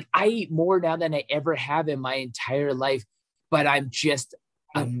when they're like, I eat more now than I ever have in my entire life, but I'm just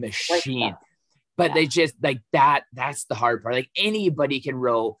a machine. But they just like that's the hard part. Like anybody can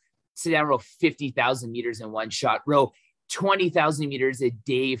sit down, row 50,000 meters in one shot, row 20,000 meters a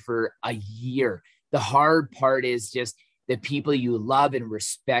day for a year. The hard part is just the people you love and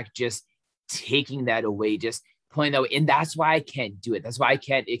respect, just taking that away, just pulling that away. And that's why I can't do it. That's why I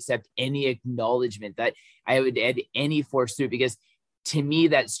can't accept any acknowledgement that I would add any force through, because to me,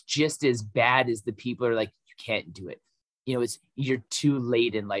 that's just as bad as the people are like, you can't do it. You're too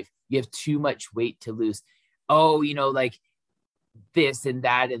late in life. You have too much weight to lose. Oh, like this and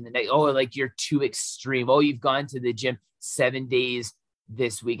that and the next. Oh, like you're too extreme. Oh, you've gone to the gym 7 days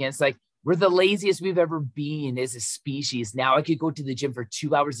this weekend. It's like, we're the laziest we've ever been as a species. Now I could go to the gym for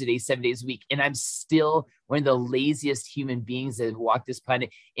 2 hours a day, 7 days a week, and I'm still one of the laziest human beings that have walked this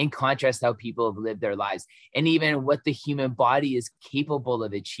planet, in contrast to how people have lived their lives and even what the human body is capable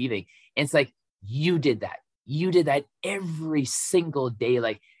of achieving. And it's like, you did that. You did that every single day.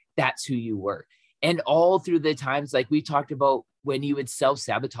 Like that's who you were. And all through the times, like we talked about, when you would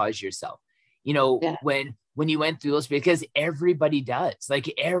self-sabotage yourself, when you went through those, because everybody does,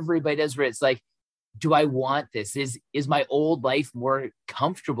 like everybody does, where it's like, do I want this? Is my old life more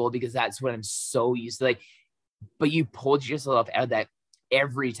comfortable because that's what I'm so used to? Like, but you pulled yourself out of that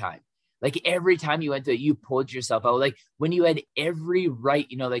every time. Like every time you went through it, you pulled yourself out. Like when you had every right,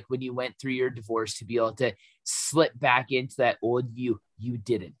 like when you went through your divorce, to be able to slip back into that old you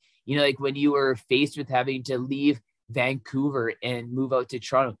didn't. Like when you were faced with having to leave Vancouver and move out to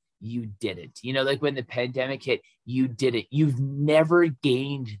Toronto, you didn't. Like when the pandemic hit, you didn't. You've never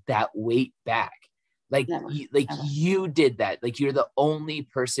gained that weight back. Like, never. You did that. Like you're the only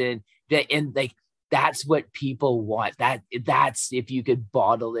person that, and like, that's what people want. That's, if you could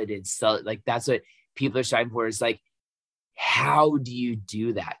bottle it and sell it, like that's what people are striving for. Is like, how do you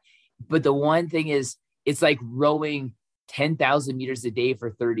do that? But the one thing is, it's like rowing 10,000 meters a day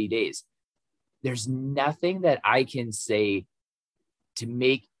for 30 days. There's nothing that I can say to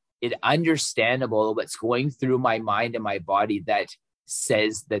make it understandable what's going through my mind and my body that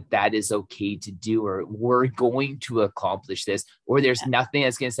says that is okay to do, or we're going to accomplish this, or there's nothing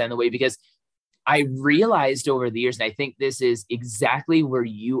that's going to stand in the way. Because I realized over the years, and I think this is exactly where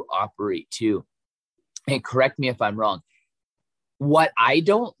you operate too, and correct me if I'm wrong, what I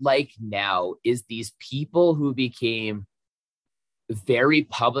don't like now is these people who became very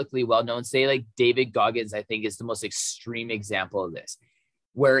publicly well-known, say like David Goggins, I think is the most extreme example of this,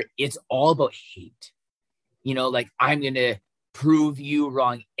 where it's all about hate. Like, I'm going to prove you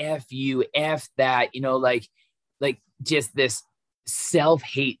wrong. F you, F that, like just this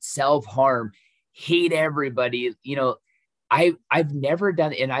self-hate, self-harm, hate everybody. I've never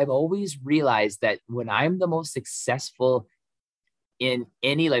done it. And I've always realized that when I'm the most successful in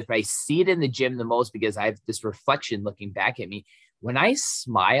any life, I see it in the gym the most, because I have this reflection looking back at me. When I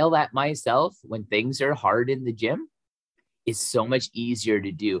smile at myself when things are hard in the gym, it's so much easier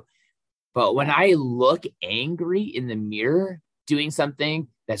to do. But when I look angry in the mirror doing something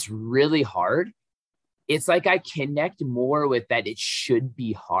that's really hard, it's like I connect more with that it should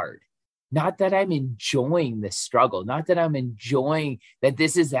be hard. Not that I'm enjoying the struggle, not that I'm enjoying that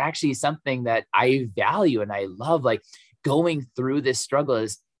this is actually something that I value and I love. Like going through this struggle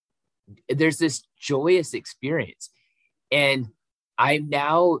there's this joyous experience. And I'm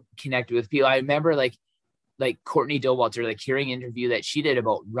now connected with people. I remember like Courtney Dauwalter, like hearing an interview that she did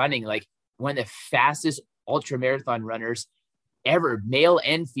about running, like one of the fastest ultra marathon runners ever, male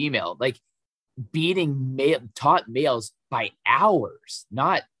and female, like beating top males by hours,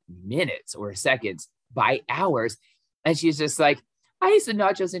 not minutes or seconds, by hours. And she's just like, I ate some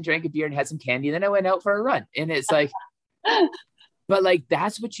nachos and drank a beer and had some candy, and then I went out for a run. And it's like, but like,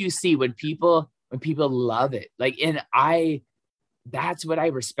 that's what you see when people love it. Like, and that's what I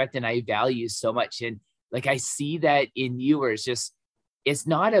respect and I value so much. And like, I see that in you, where it's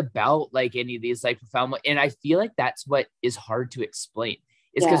not about like any of these like profound, and I feel like that's what is hard to explain.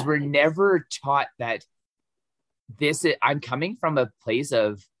 It's because we're never taught that I'm coming from a place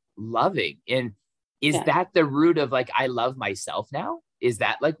of loving. And is that the root of like, I love myself now? Is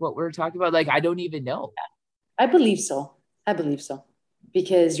that like what we're talking about? Like, I don't even know. I believe so.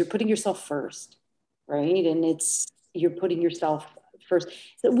 Because you're putting yourself first, right? And you're putting yourself first.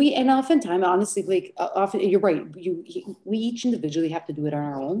 So and oftentimes, honestly, like often you're right. We each individually have to do it on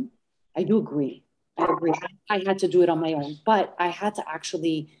our own. I do agree. I agree. I had to do it on my own, but I had to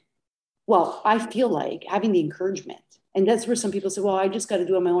actually, well, I feel like having the encouragement, and that's where some people say, well, I just got to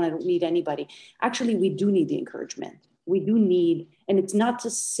do it on my own. I don't need anybody. Actually, we do need the encouragement. We do need, and it's not to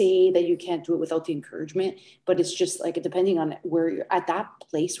say that you can't do it without the encouragement, but it's just like depending on where you're at that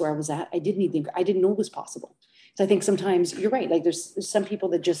place where I was at, I did need the, I didn't know it was possible. So I think sometimes you're right. Like there's some people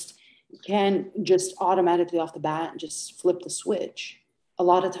that just can just automatically off the bat and just flip the switch. A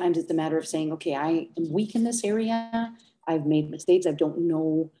lot of times it's a matter of saying, okay, I am weak in this area. I've made mistakes. I don't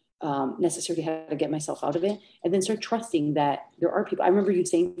know necessarily how to get myself out of it, and then start trusting that there are people. I remember you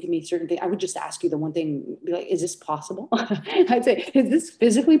saying to me certain things. I would just ask you the one thing, be like, is this possible? I'd say, is this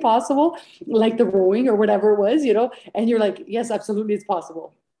physically possible? Like the rowing or whatever it was, you know? And you're like, yes, absolutely, it's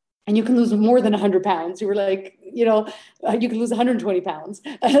possible. And you can lose more than 100 pounds. You were like, you know, you can lose 120 pounds.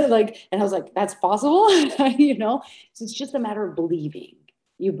 Like, and I was like, that's possible, you know? So it's just a matter of believing.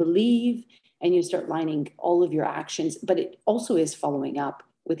 You believe and you start lining all of your actions, but it also is following up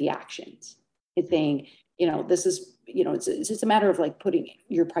with the actions. It's saying, you know, this is, you know, it's just a matter of like putting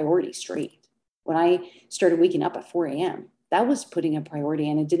your priorities straight. When I started waking up at 4 a.m., that was putting a priority,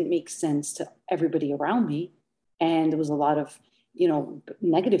 and it didn't make sense to everybody around me. And there was a lot of, you know,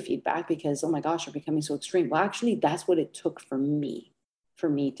 negative feedback because, oh my gosh, you're becoming so extreme. Well, actually, that's what it took for me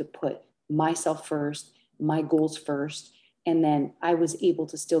to put myself first, my goals first. And then I was able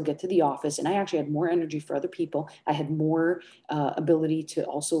to still get to the office, and I actually had more energy for other people. I had more ability to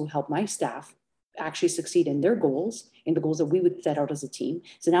also help my staff actually succeed in their goals, in the goals that we would set out as a team.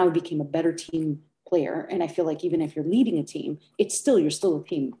 So now I became a better team player. And I feel like even if you're leading a team, it's still, you're still a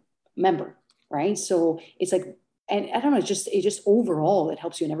team member, right? So it's like, and I don't know, it just overall, it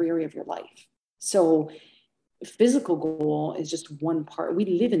helps you in every area of your life. So physical goal is just one part. We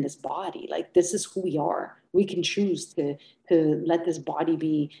live in this body. Like this is who we are. We can choose to let this body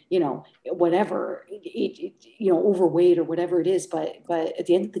be, you know, whatever, you know, overweight or whatever it is. But at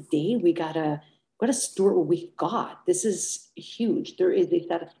the end of the day, we gotta steward what we got. This is huge. There is a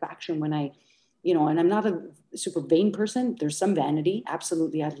satisfaction when I, you know, and I'm not a super vain person. There's some vanity,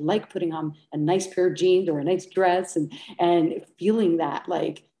 absolutely. I like putting on a nice pair of jeans or a nice dress and feeling that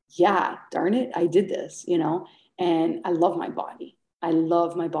like, yeah, darn it, I did this, you know, and I love my body. I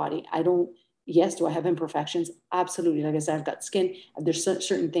love my body. I don't, yes, do I have imperfections? Absolutely. Like I said, I've got skin. There's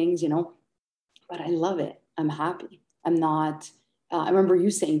certain things, you know, but I love it. I'm happy. I'm not, I remember you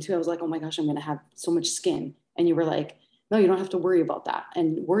saying too, I was like, oh my gosh, I'm going to have so much skin. And you were like, no, you don't have to worry about that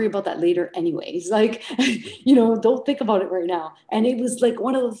and worry about that later anyways. Like, you know, don't think about it right now. And it was like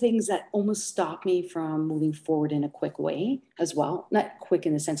one of the things that almost stopped me from moving forward in a quick way as well. Not quick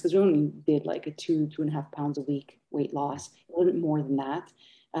in the sense, because we only did like a 2.5 pounds a week weight loss. It wasn't more than that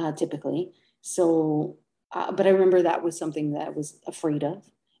typically. So, but I remember that was something that I was afraid of.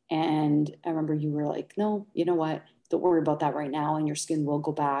 And I remember you were like, no, you know what? Don't worry about that right now. And your skin will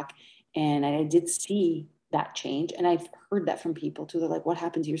go back. And I did see that change. And I've heard that from people too. They're like, what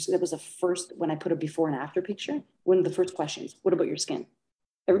happened to your skin? That was the first, when I put a before and after picture, one of the first questions, what about your skin?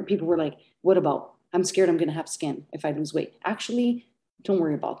 People were like, what about, I'm scared I'm going to have skin if I lose weight. Actually, don't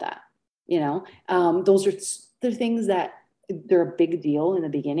worry about that. You know, those are the things that they're a big deal in the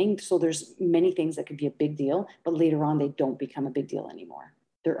beginning. So there's many things that could be a big deal, but later on, they don't become a big deal anymore.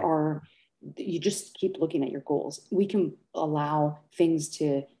 There are, you just keep looking at your goals. We can allow things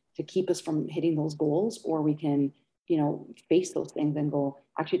to keep us from hitting those goals, or we can, you know, face those things and go,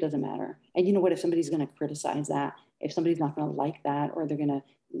 actually it doesn't matter. And you know what, if somebody's going to criticize that, if somebody's not going to like that, or they're going to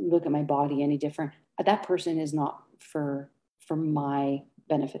look at my body any different, that person is not for my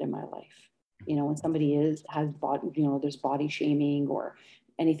benefit in my life. You know, when somebody has body, you know, there's body shaming or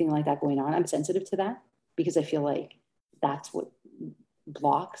anything like that going on, I'm sensitive to that because I feel like that's what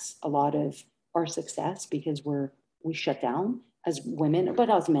blocks a lot of our success, because we shut down as women, but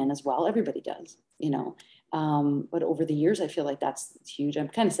as men as well. Everybody does, you know. But over the years, I feel like that's huge. I'm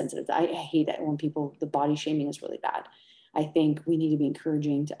kind of sensitive. I hate it when people, the body shaming is really bad. I think we need to be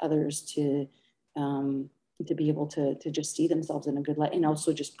encouraging to others to be able to just see themselves in a good light, and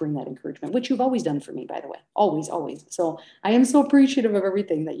also just bring that encouragement, which you've always done for me, by the way, always, always. So I am so appreciative of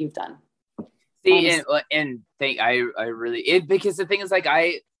everything that you've done. See, and thank I really it because the thing is like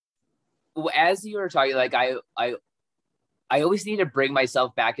as you were talking, like I always need to bring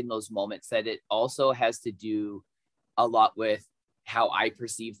myself back in those moments, that it also has to do a lot with how I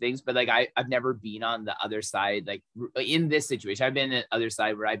perceive things. But like I've never been on the other side, like in this situation. I've been on the other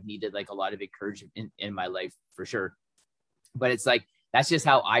side where I've needed like a lot of encouragement in my life for sure. But it's like that's just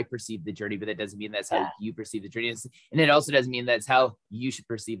how I perceive the journey, but that doesn't mean that's how you perceive the journey. And it also doesn't mean that's how you should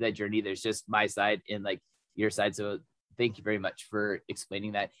perceive that journey. There's just my side and like your side. So thank you very much for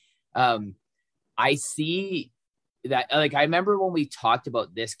explaining that. I see that, like, I remember when we talked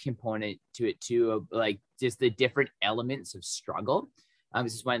about this component to it too, of like just the different elements of struggle.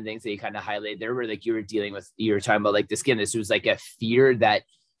 This is one of the things that you kind of highlighted there, where like you were dealing with, you were talking about like the skin. This was like a fear that,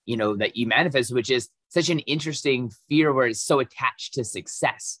 you know, that you manifest, which is such an interesting fear where it's so attached to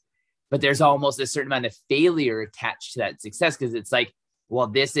success, but there's almost a certain amount of failure attached to that success. Cause it's like, well,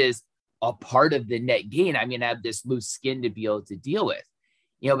 this is a part of the net gain. I'm going to have this loose skin to be able to deal with,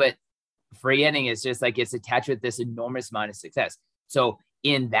 you know, but forgetting is just like, it's attached with this enormous amount of success. So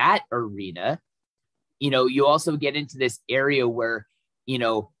in that arena, you know, you also get into this area where, you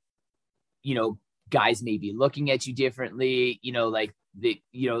know, guys may be looking at you differently, you know, like they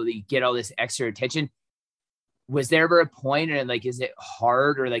get all this extra attention. Was there ever a point, and like, is it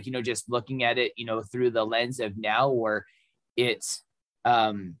hard, or like, you know, just looking at it, you know, through the lens of now, where it's,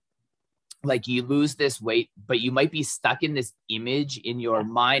 like you lose this weight, but you might be stuck in this image in your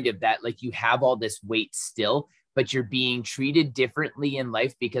mind of that, like you have all this weight still, but you're being treated differently in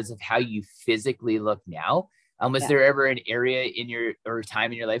life because of how you physically look now. Was there ever an area in your, or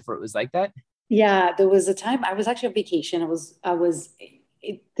time in your life where it was like that? Yeah, there was a time I was actually on vacation. This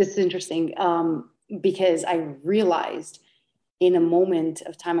is interesting, because I realized in a moment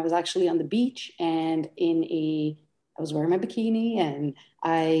of time, I was actually on the beach, and I was wearing my bikini, and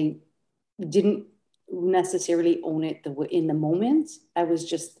I didn't necessarily own it in the moment. I was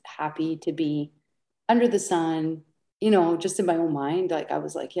just happy to be under the sun, you know, just in my own mind. Like I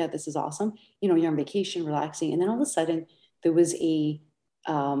was like, yeah, this is awesome. You know, you're on vacation, relaxing. And then all of a sudden there was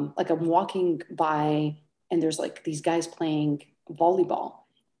like I'm walking by, and there's like these guys playing volleyball,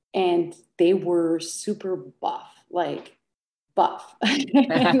 and they were super buff, like buff. Like,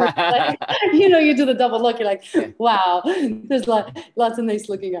 you know, you do the double look, you're like, wow, there's lots of nice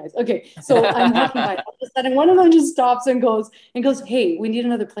looking guys. Okay, so I'm walking by, all of a sudden one of them just stops and goes, hey, we need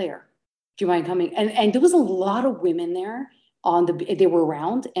another player, do you mind coming? And there was a lot of women there they were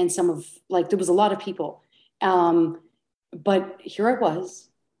around, and there was a lot of people, but here I was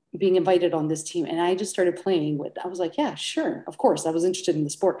being invited on this team, and I just started playing I was like, yeah, sure, of course, I was interested in the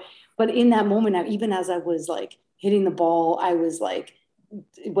sport. But in that moment, even as I was like hitting the ball, I was like,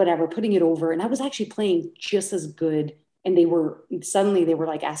 whatever, putting it over. And I was actually playing just as good. And they were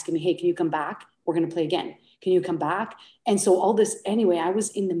like asking me, hey, can you come back? We're going to play again. Can you come back? And so all this, anyway, I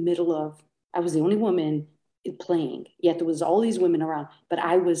was the only woman playing, yet there was all these women around, but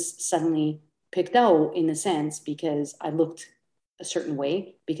I was suddenly picked out in a sense because I looked a certain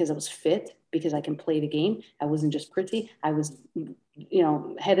way, because I was fit, because I can play the game. I wasn't just pretty. I was, you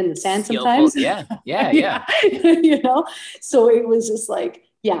know, head in the sand sometimes. Yeah. You know, so it was just like,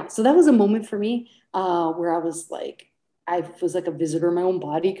 yeah. So that was a moment for me where I was like a visitor in my own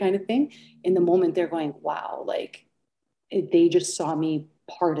body kind of thing. In the moment, they're going, wow, like they just saw me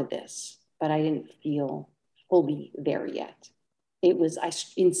part of this, but I didn't feel fully there yet.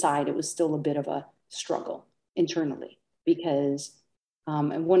 Inside, it was still a bit of a struggle internally, because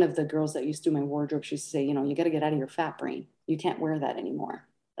and one of the girls that used to do my wardrobe, she used to say, you know, you got to get out of your fat brain. You can't wear that anymore.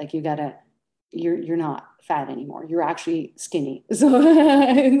 Like you're not fat anymore. You're actually skinny. So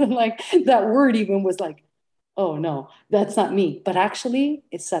like that word even was like, oh no, that's not me. But actually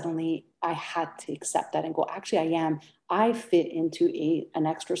I had to accept that and go, actually I fit into an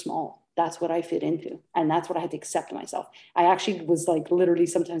extra small. That's what I fit into. And that's what I had to accept myself. I actually was like literally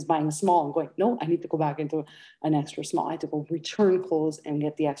sometimes buying a small and going, no, I need to go back into an extra small. I had to go return clothes and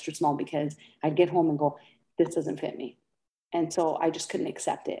get the extra small, because I'd get home and go, this doesn't fit me. And so I just couldn't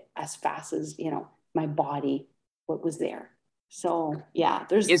accept it as fast as, you know, my body, what was there. So yeah,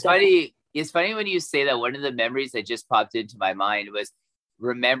 it's funny. It's funny when you say that. One of the memories that just popped into my mind was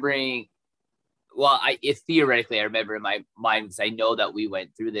remembering, well, theoretically, I remember in my mind, because I know that we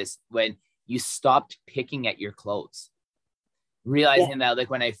went through this, when you stopped picking at your clothes, realizing that, like,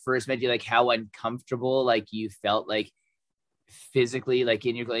 when I first met you, like how uncomfortable, like you felt, like physically, like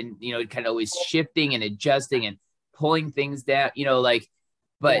in your, you know, kind of always shifting and adjusting and pulling things down, you know, like,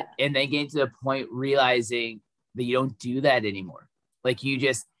 but, and then getting to the point, realizing that you don't do that anymore. Like you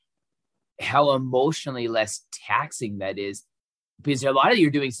just, how emotionally less taxing that is, because a lot of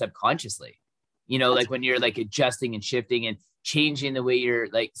you're doing subconsciously. You know, like when you're like adjusting and shifting and changing the way you're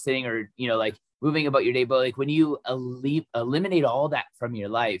like sitting, or, you know, like moving about your day. But like when you eliminate all that from your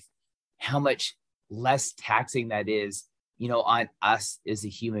life, how much less taxing that is, you know, on us as a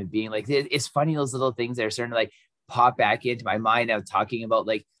human being. Like it's funny, those little things that are starting to like pop back into my mind now, talking about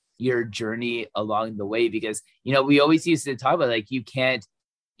like your journey along the way, because, you know, we always used to talk about like, you can't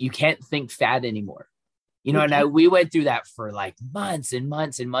think fat anymore, you know, and we went through that for like months and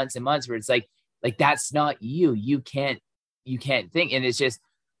months and months and months, where it's like, that's not you. You can't think. And it's just,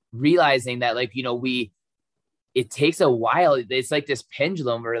 realizing that like, it takes a while. It's like this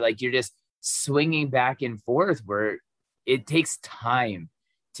pendulum where like you're just swinging back and forth, where it takes time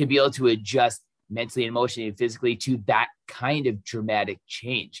to be able to adjust mentally, emotionally, and physically to that kind of dramatic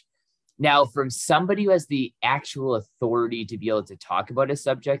change. Now, from somebody who has the actual authority to be able to talk about a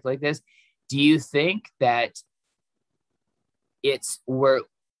subject like this, do you think that we're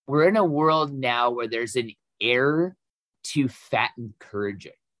in a world now where there's an heir to fat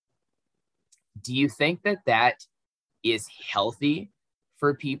encouraging? Do you think that is healthy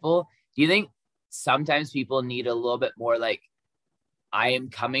for people? Do you think sometimes people need a little bit more like, I am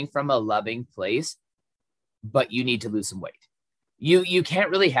coming from a loving place, but you need to lose some weight? You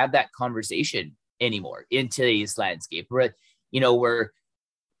can't really have that conversation anymore in today's landscape, where where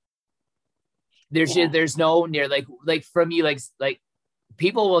there's no near like from you, like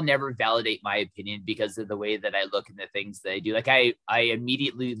people will never validate my opinion because of the way that I look and the things that I do. Like I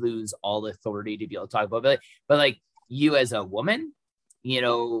immediately lose all authority to be able to talk about it. But like you as a woman,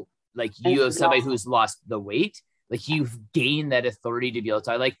 like you as somebody who's lost the weight, like you've gained that authority to be able to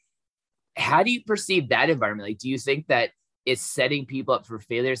talk. Like, how do you perceive that environment? Like, do you think that it's setting people up for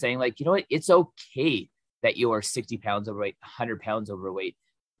failure, saying like, you know what, it's okay that you are 60 pounds overweight, 100 pounds overweight,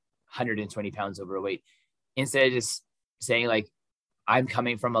 120 pounds overweight, instead of just saying like, I'm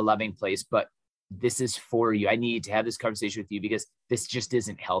coming from a loving place, but this is for you. I need to have this conversation with you because this just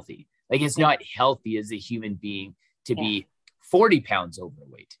isn't healthy. Like it's not healthy as a human being to be 40 pounds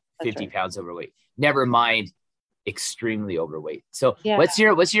overweight, 50 pounds overweight, never mind extremely overweight. So what's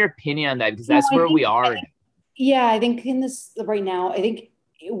your opinion on that? Because that's where we are. I think in this right now, I think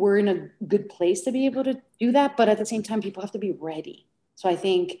we're in a good place to be able to do that. But at the same time, people have to be ready. So I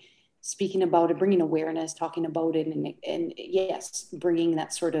think speaking about it, bringing awareness, talking about it, and yes, bringing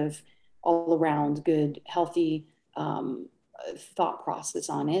that sort of all around good, healthy thought process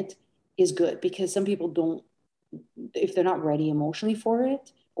on it is good, because some people don't, if they're not ready emotionally for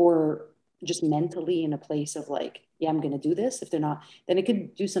it, or just mentally in a place of like, yeah, I'm going to do this. If they're not, then it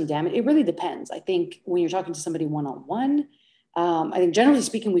could do some damage. It really depends. I think when you're talking to somebody one-on-one, I think generally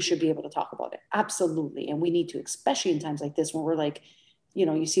speaking, we should be able to talk about it. Absolutely. And we need to, especially in times like this when we're like,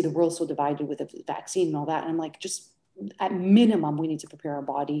 you see the world so divided with the vaccine and all that. And I'm like, just at minimum, we need to prepare our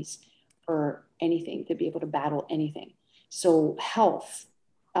bodies for anything, to be able to battle anything. So health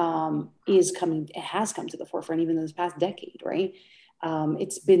has come to the forefront, even in this past decade, right?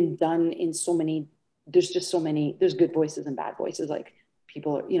 It's been done in so many, there's good voices and bad voices. Like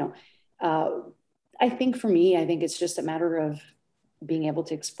people are, I think for me, I think it's just a matter of being able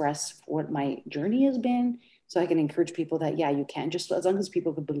to express what my journey has been, so I can encourage people that, yeah, you can, just as long as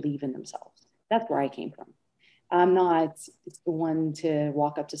people could believe in themselves. That's where I came from. I'm not the one to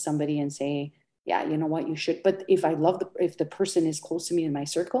walk up to somebody and say, yeah, you know what, you should. But if if the person is close to me in my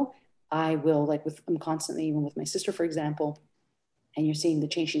circle, I will, like I'm constantly, even with my sister, for example, and you're seeing the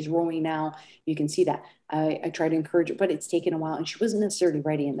change. She's rowing now. You can see that. I try to encourage her, but it's taken a while, and she wasn't necessarily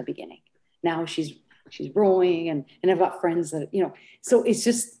ready in the beginning. Now she's rowing, and I've got friends that, so it's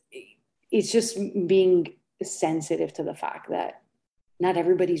just being sensitive to the fact that not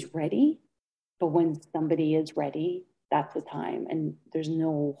everybody's ready, but when somebody is ready, that's the time, and there's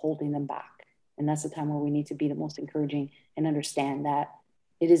no holding them back. And that's the time where we need to be the most encouraging and understand that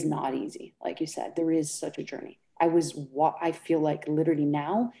it is not easy. Like you said, there is such a journey. I feel like literally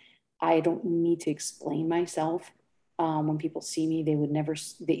now, I don't need to explain myself. When people see me, they would never,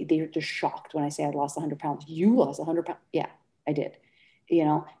 they're just shocked when I say I lost 100 pounds. You lost 100 pounds. Yeah, I did,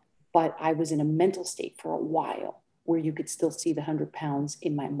 but I was in a mental state for a while where you could still see the 100 pounds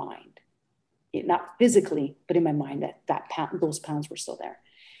in my mind. Not physically, but in my mind, those pounds were still there.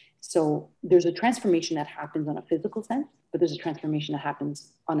 So there's a transformation that happens on a physical sense, but there's a transformation that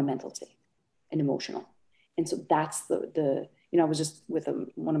happens on a mental state and emotional. And so that's I was just with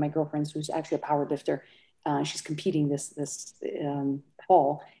one of my girlfriends who's actually a power lifter. She's competing this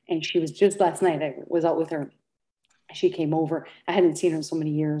fall, and she was just last night. I was out with her. She came over. I hadn't seen her in so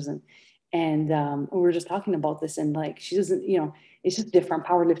many years, and we were just talking about this. And like, she doesn't, it's just different.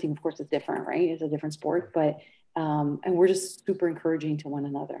 Powerlifting, of course, is different, right? It's a different sport, but and we're just super encouraging to one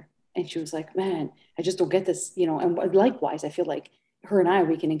another. And she was like, "Man, I just don't get this," And likewise, I feel like her and I,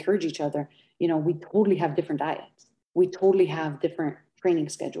 we can encourage each other. We totally have different diets. We totally have different training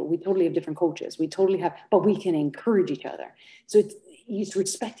schedule. We totally have different coaches. But we can encourage each other. So it's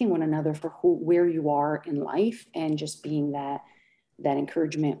respecting one another for where you are in life, and just being that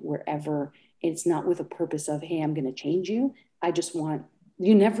encouragement wherever. It's not with a purpose of, hey, I'm going to change you. I just want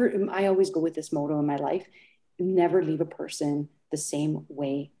I always go with this motto in my life: never leave a person the same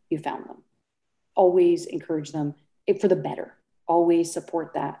way you found them. Always encourage them for the better. always support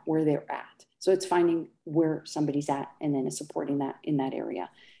that where they're at. So it's finding where somebody's at and then supporting that in that area,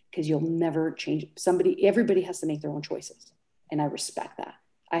 because you'll never change somebody. Everybody has to make their own choices. And I respect that.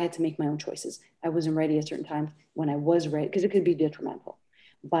 I had to make my own choices. I wasn't ready at certain times. When I was ready, because it could be detrimental,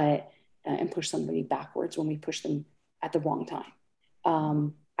 but and push somebody backwards when we push them at the wrong time.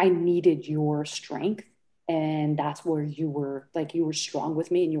 I needed your strength, and that's where you were like, you were strong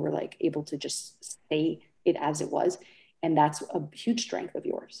with me and you were like able to just say it as it was. And that's a huge strength of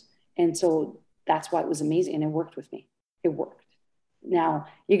yours. And so that's why it was amazing. And it worked with me. It worked. Now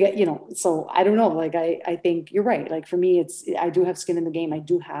you get, so I don't know, like, I think you're right. Like for me, I do have skin in the game. I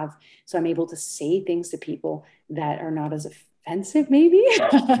do have, so I'm able to say things to people that are not as offensive maybe,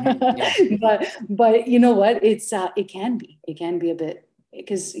 Yeah. but you know what, it can be a bit,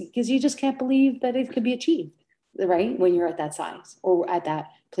 because you just can't believe that it could be achieved, right? When you're at that size or at that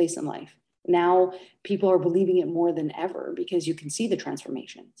place in life. Now people are believing it more than ever because you can see the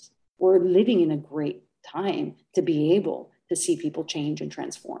transformations. We're living in a great time to be able to see people change and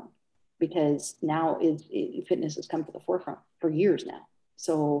transform, because now fitness has come to the forefront for years now.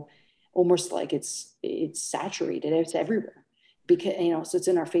 So almost like it's saturated, it's everywhere, because so it's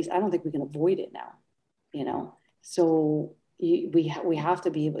in our face. I don't think we can avoid it now. So we have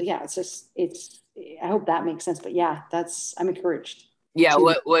to be able. Yeah, it's. I hope that makes sense. But yeah, I'm encouraged. Yeah,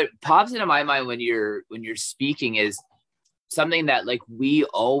 what pops into my mind when you're speaking is something that like we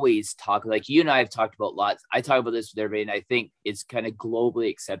always talk, like you and I have talked about lots. I talk about this with everybody, and I think it's kind of globally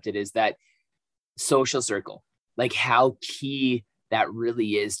accepted, is that social circle, like how key that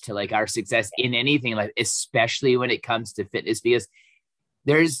really is to like our success in anything, like especially when it comes to fitness, because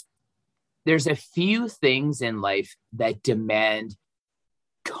there's a few things in life that demand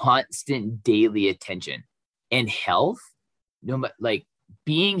constant daily attention, and health, like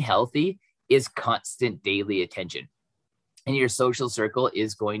being healthy is constant daily attention, and your social circle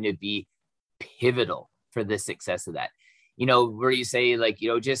is going to be pivotal for the success of that. Where you say like,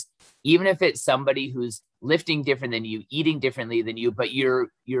 just even if it's somebody who's lifting different than you, eating differently than you, but your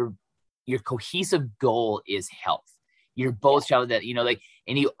cohesive goal is health. You're both travel that, like,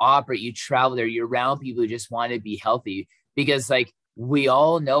 and you operate, you travel there, you're around people who just want to be healthy, because like we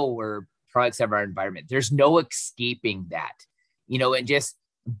all know we're products of our environment. There's no escaping that, and just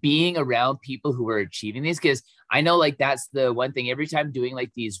being around people who are achieving these, because I know like that's the one thing every time doing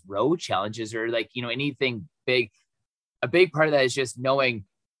like these road challenges or like, anything big, a big part of that is just knowing,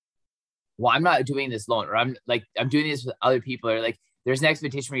 well, I'm not doing this alone, or I'm doing this with other people, or like there's an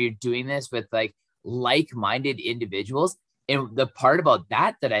expectation where you're doing this with like-minded individuals. And the part about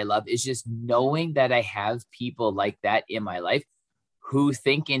that I love is just knowing that I have people like that in my life who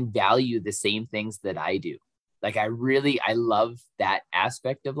think and value the same things that I do. Like I love that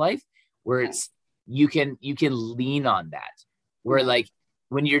aspect of life where it's, you can lean on that, where like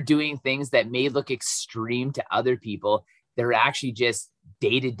when you're doing things that may look extreme to other people, they're actually just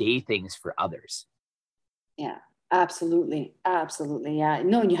day-to-day things for others. Yeah, absolutely. Absolutely. Yeah.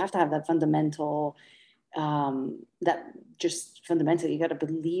 No, you have to have that fundamental, that just fundamentally, you got to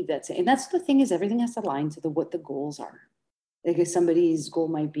believe that. And that's the thing, is everything has to align to what the goals are. Like if somebody's goal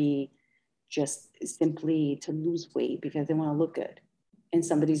might be just simply to lose weight because they want to look good, and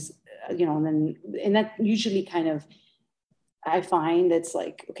somebody's, and that usually kind of, I find that's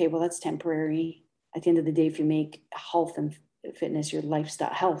like, okay, well, that's temporary. At the end of the day, if you make health and fitness your lifestyle,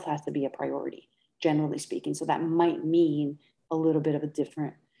 health has to be a priority, generally speaking. So that might mean a little bit of a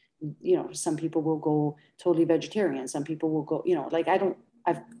different, some people will go totally vegetarian. Some people will go, like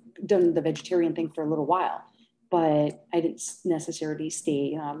I've done the vegetarian thing for a little while, but I didn't necessarily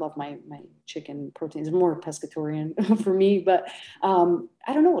stay. I love my chicken proteins, more pescatarian for me, but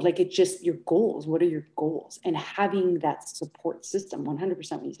I don't know, like it's just your goals. What are your goals? And having that support system,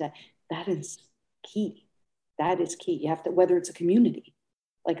 100% what you said, that is key. That is key. You have to, whether it's a community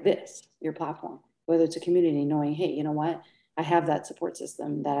like this, your platform, whether it's a community, knowing, hey, you know what? I have that support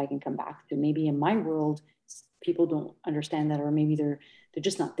system that I can come back to. Maybe in my world, people don't understand that, or maybe they're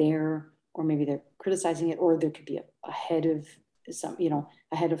just not there, or maybe they're criticizing it, or there could be ahead of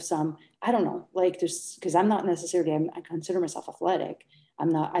some, I don't know, like there's, because I'm not necessarily, I consider myself athletic. I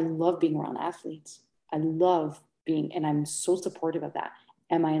love being around athletes. I love being, and I'm so supportive of that.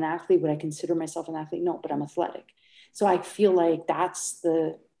 Am I an athlete? Would I consider myself an athlete? No, but I'm athletic. So I feel like that's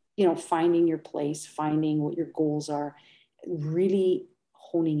the, finding your place, finding what your goals are, really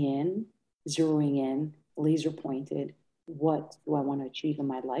honing in, zeroing in, laser pointed. What do I want to achieve in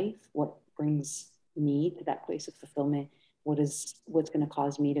my life? What brings me to that place of fulfillment? What's going to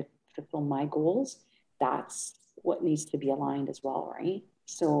cause me to fulfill my goals? That's what needs to be aligned as well, right?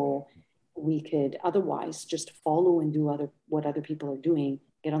 So we could otherwise just follow and do what other people are doing,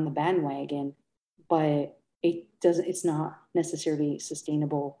 get on the bandwagon, but it's not necessarily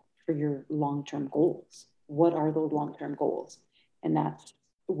sustainable for your long-term goals. What are those long-term goals? And that's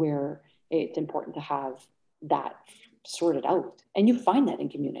where it's important to have that sorted out. And you find that in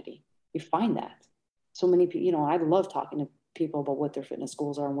community. You find that. So many people, I love talking to people about what their fitness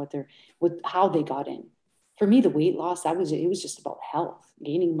goals are and how they got in. For me, the weight loss, it was just about health,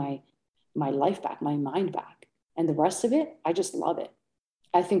 gaining my life back, my mind back. And the rest of it, I just love it.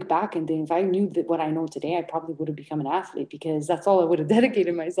 I think back and think if I knew that what I know today, I probably would have become an athlete because that's all I would have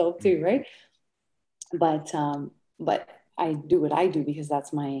dedicated myself to, right? But I do what I do because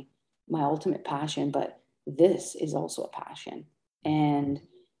that's my ultimate passion. But this is also a passion, and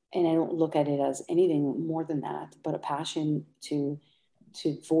I don't look at it as anything more than that, but a passion to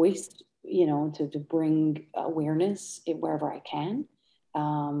voice, to bring awareness wherever I can,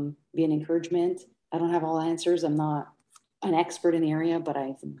 be an encouragement. I don't have all answers. I'm not an expert in the area, but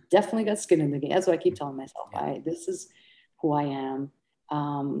I've definitely got skin in the game. That's what I keep telling myself. This is who I am,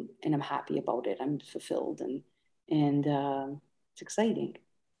 and I'm happy about it. I'm fulfilled, and it's exciting.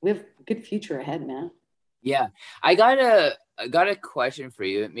 We have a good future ahead, man. Yeah, I got a question for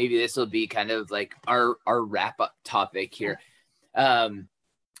you. Maybe this will be kind of like our wrap up topic here.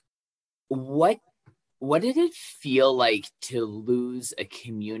 What did it feel like to lose a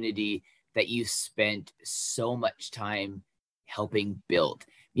community that you spent so much time helping build?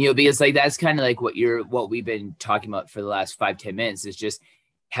 Because like that's kind of like what we've been talking about for the last 5-10 minutes is just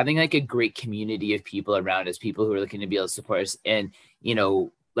having like a great community of people around us, people who are looking to be able to support us. And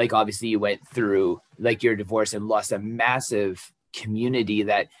like obviously you went through like your divorce and lost a massive community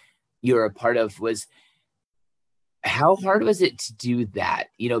that you're a part of. How hard was it to do that?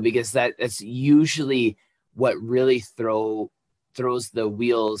 Because that's usually what really throws the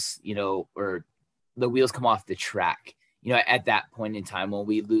wheels, or the wheels come off the track, at that point in time when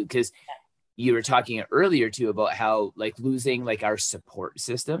we lose. Because you were talking earlier too about how like losing like our support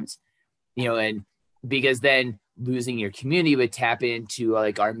systems, and because then losing your community would tap into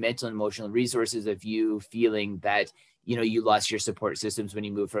like our mental and emotional resources of you feeling that, you lost your support systems when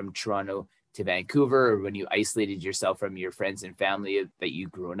you moved from Toronto to Vancouver, or when you isolated yourself from your friends and family that you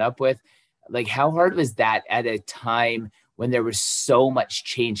grew up with. Like, how hard was that at a time when there was so much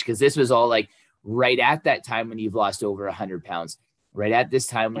change? Because this was all like right at that time when you've lost over 100 pounds, right at this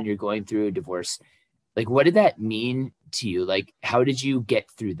time when you're going through a divorce. Like, what did that mean to you? Like, how did you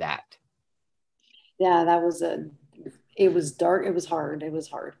get through that? Yeah, it was dark. It was hard.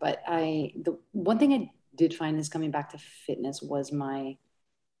 But the one thing I did find is coming back to fitness was my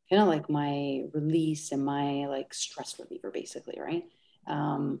kind of like my release and my like stress reliever basically, right?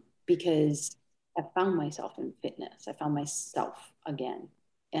 Because I found myself in fitness. I found myself again,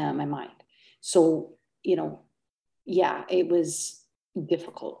 my mind. So, yeah, it was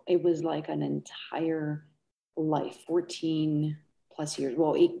difficult. It was like an entire life, 14 plus years,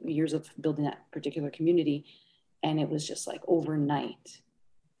 well, 8 years of building that particular community. And it was just like overnight,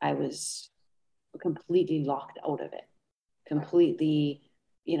 I was completely locked out of it, completely,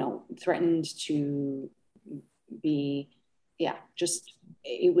 threatened to be, yeah, just,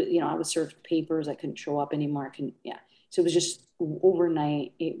 it was, I was served papers. I couldn't show up anymore. Yeah. So it was just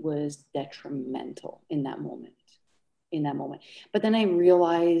overnight, it was detrimental in that moment. But then I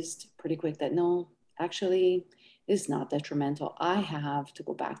realized pretty quick that no, actually, it's not detrimental. I have to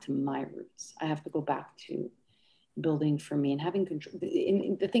go back to my roots. I have to go back to building for me and having control.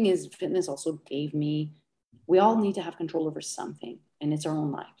 And the thing is, fitness also gave me, we all need to have control over something, and it's our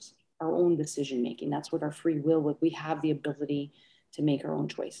own lives, our own decision making. That's what our free will, we have the ability to make our own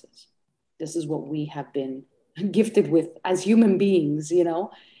choices. This is what we have been gifted with as human beings,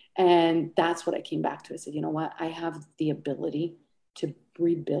 and that's what I came back to. I said, you know what? I have the ability to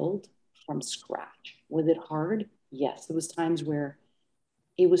rebuild from scratch. Was it hard? Yes. There was times where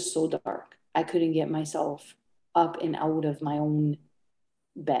it was so dark. I couldn't get myself up and out of my own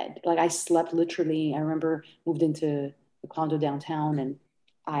bed. Like I slept literally. I remember moved into the condo downtown and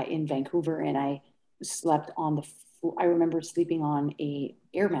in Vancouver, and I slept on the floor. I remember sleeping on a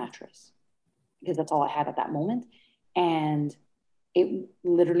air mattress because that's all I had at that moment. And it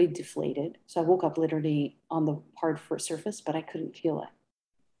literally deflated. So I woke up literally on the hard surface, but I couldn't feel it.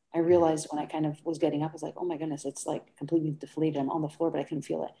 I realized when I kind of was getting up, I was like, oh my goodness, it's like completely deflated. I'm on the floor, but I couldn't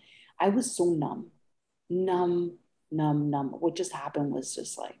feel it. I was so numb. What just happened was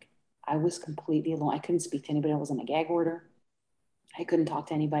just like, I was completely alone. I couldn't speak to anybody. I was on a gag order. I couldn't talk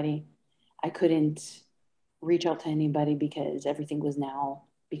to anybody. I couldn't reach out to anybody because everything was now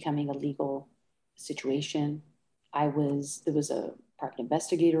becoming a legal situation. There was a private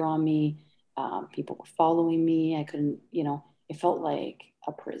investigator on me. People were following me. I couldn't, it felt like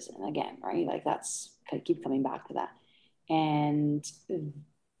a prison again, right? Like that's, I keep coming back to that. And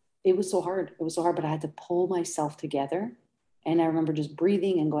it was so hard. It was so hard, but I had to pull myself together. And I remember just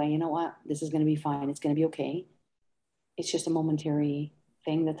breathing and going, you know what? This is going to be fine. It's going to be okay. It's just a momentary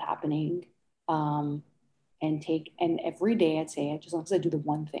thing that's happening. And every day I'd say, just as long as I do the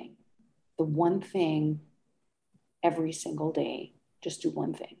one thing every single day, just do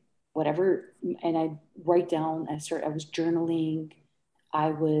one thing, whatever. And I write down, I was journaling.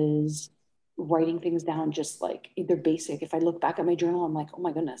 I was writing things down, just like either basic. If I look back at my journal, I'm like, oh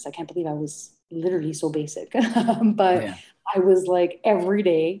my goodness, I can't believe I was literally so basic. But Yeah. I was like every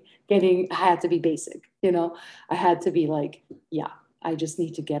day I had to be basic, I had to be like, yeah, I just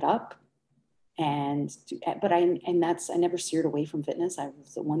need to get up and do, but I never steered away from fitness. I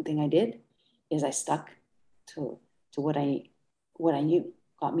was the one thing I did is I stuck to what I knew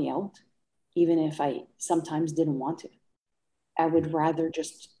got me out, even if I sometimes didn't want to. I would rather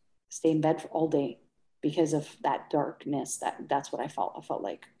just stay in bed for all day because of that darkness. That's what I felt. I felt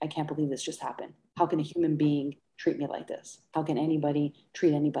like I can't believe this just happened. How can a human being treat me like this? How can anybody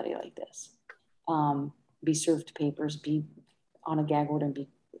treat anybody like this? Be served papers, be on a gag order, and be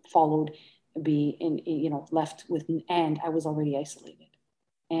followed, be left with, and I was already isolated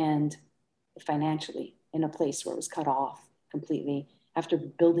and financially in a place where it was cut off completely after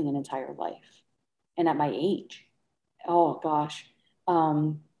building an entire life. And at my age, oh gosh,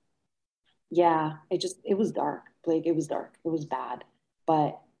 yeah, it was dark, Blake. It was dark. It was bad,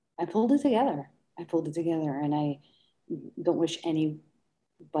 but I pulled it together. I pulled it together, and I don't wish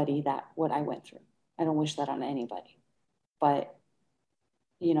anybody that what I went through. I don't wish that on anybody. But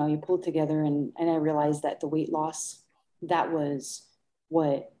you pull it together, and I realized that the weight loss, that was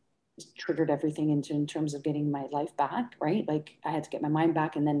what triggered everything in terms of getting my life back, right? Like I had to get my mind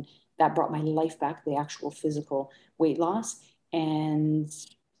back, and then that brought my life back, the actual physical weight loss. And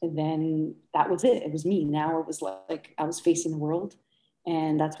then that was it. It was me. Now it was like I was facing the world,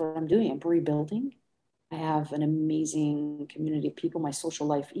 and that's what I'm doing. I'm rebuilding. I have an amazing community of people. My social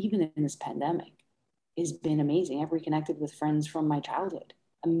life, even in this pandemic, has been amazing. I've reconnected with friends from my childhood.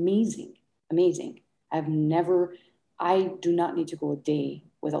 Amazing, amazing. I do not need to go a day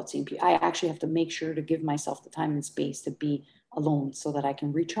without seeing people. I actually have to make sure to give myself the time and space to be alone so that I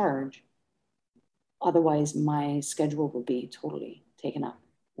can recharge. Otherwise, my schedule will be totally taken up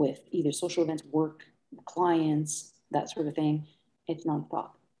with either social events, work, clients, that sort of thing. It's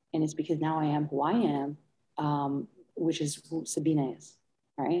nonstop. And it's because now I am who I am, which is who Sabina is,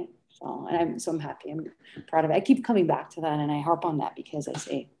 right? So I'm happy. I'm proud of it. I keep coming back to that, and I harp on that because I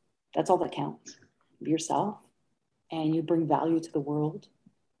say that's all that counts. Be yourself, and you bring value to the world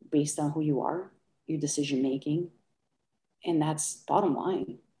based on who you are, your decision making, and that's bottom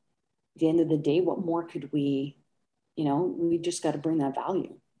line. At the end of the day, what more could we just got to bring that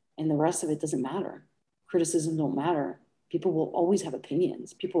value, and the rest of it doesn't matter. Criticism don't matter. People will always have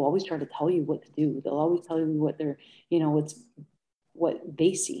opinions. People always try to tell you what to do. They'll always tell you what what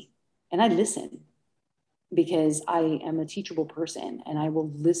they see. And I listen because I am a teachable person, and I will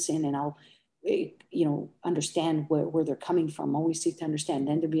listen, and I'll understand where they're coming from. Always seek to understand,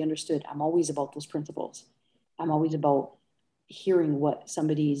 then to be understood. I'm always about those principles. I'm always about hearing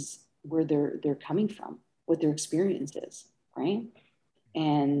where they're coming from, what their experience is, right?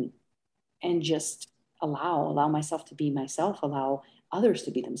 And just allow myself to be myself, allow others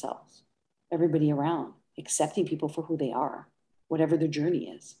to be themselves, everybody around, accepting people for who they are, whatever their journey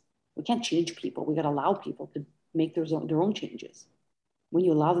is. We can't change people. We got to allow people to make their own changes. When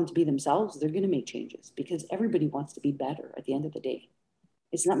you allow them to be themselves, they're going to make changes because everybody wants to be better at the end of the day.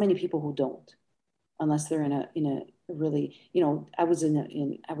 It's not many people who don't, unless they're in a really, I was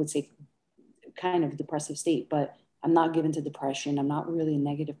I would say kind of depressive state, but I'm not given to depression. I'm not really a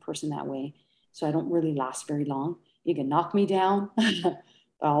negative person that way. So I don't really last very long. You can knock me down, but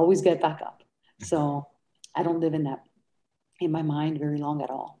I'll always get back up. So I don't live in my mind very long at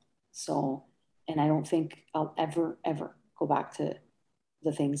all. So, and I don't think I'll ever go back to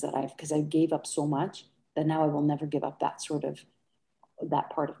the things because I gave up so much that now I will never give up that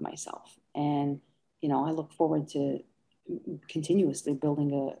part of myself. And, I look forward to continuously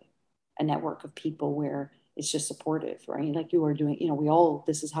building a network of people where it's just supportive, right? Like you are doing,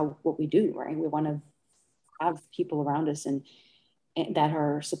 this is what we do, right? We want to have people around us and that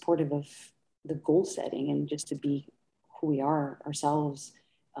are supportive of the goal setting and just to be who we are ourselves.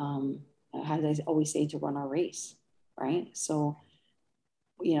 How I always say, to run our race, right? So,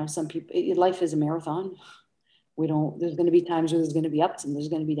 some people, life is a marathon. There's going to be times where there's going to be ups and there's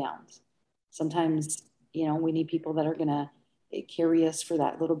going to be downs. Sometimes, we need people that are going to, carry us for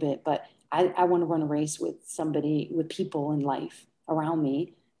that little bit. But I want to run a race with somebody, with people in life around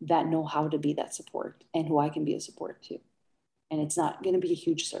me that know how to be that support and who I can be a support to. And it's not going to be a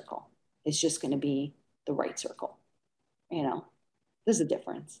huge circle. It's just going to be the right circle. You know, there's a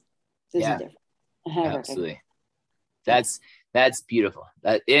difference. There's a difference. Absolutely. That's beautiful.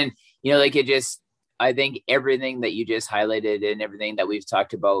 And, you know, like it just, I think everything that you just highlighted and everything that we've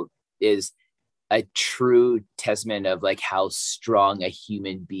talked about is a true testament of like how strong a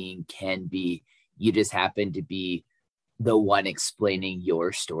human being can be. You just happen to be the one explaining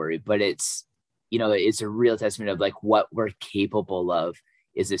your story, but it's, you know, it's a real testament of like what we're capable of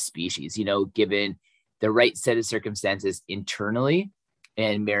as a species, you know, given the right set of circumstances internally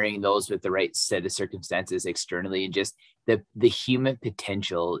and marrying those with the right set of circumstances externally. And just the human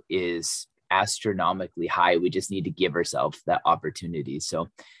potential is astronomically high. We just need to give ourselves that opportunity. So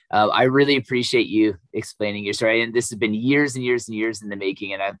I really appreciate you explaining your story. And this has been years and years and years in the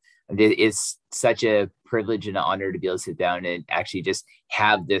making. And it's such a privilege and an honor to be able to sit down and actually just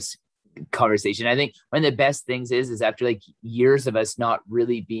have this conversation. I think one of the best things is after like years of us not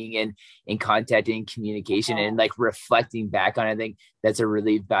really being in contact and communication and like reflecting back on it, I think that's a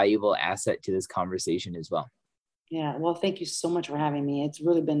really valuable asset to this conversation as well. Yeah. Well, thank you so much for having me. It's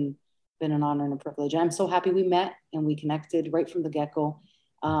really been an honor and a privilege. I'm so happy we met and we connected right from the get-go.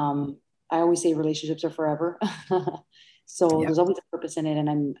 I always say relationships are forever. So there's always a purpose in it.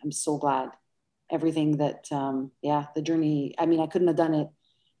 And I'm so glad everything that, the journey, I mean, I couldn't have done it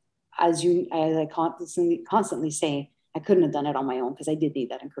as I constantly say, I couldn't have done it on my own because I did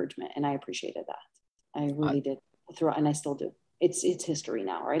need that encouragement. And I appreciated that. I really did throughout, and I still do. It's history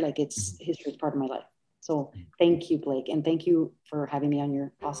now, right? Like history is part of my life. So thank you, Blake. And thank you for having me on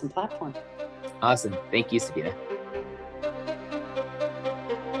your awesome platform. Awesome. Thank you, Sabina.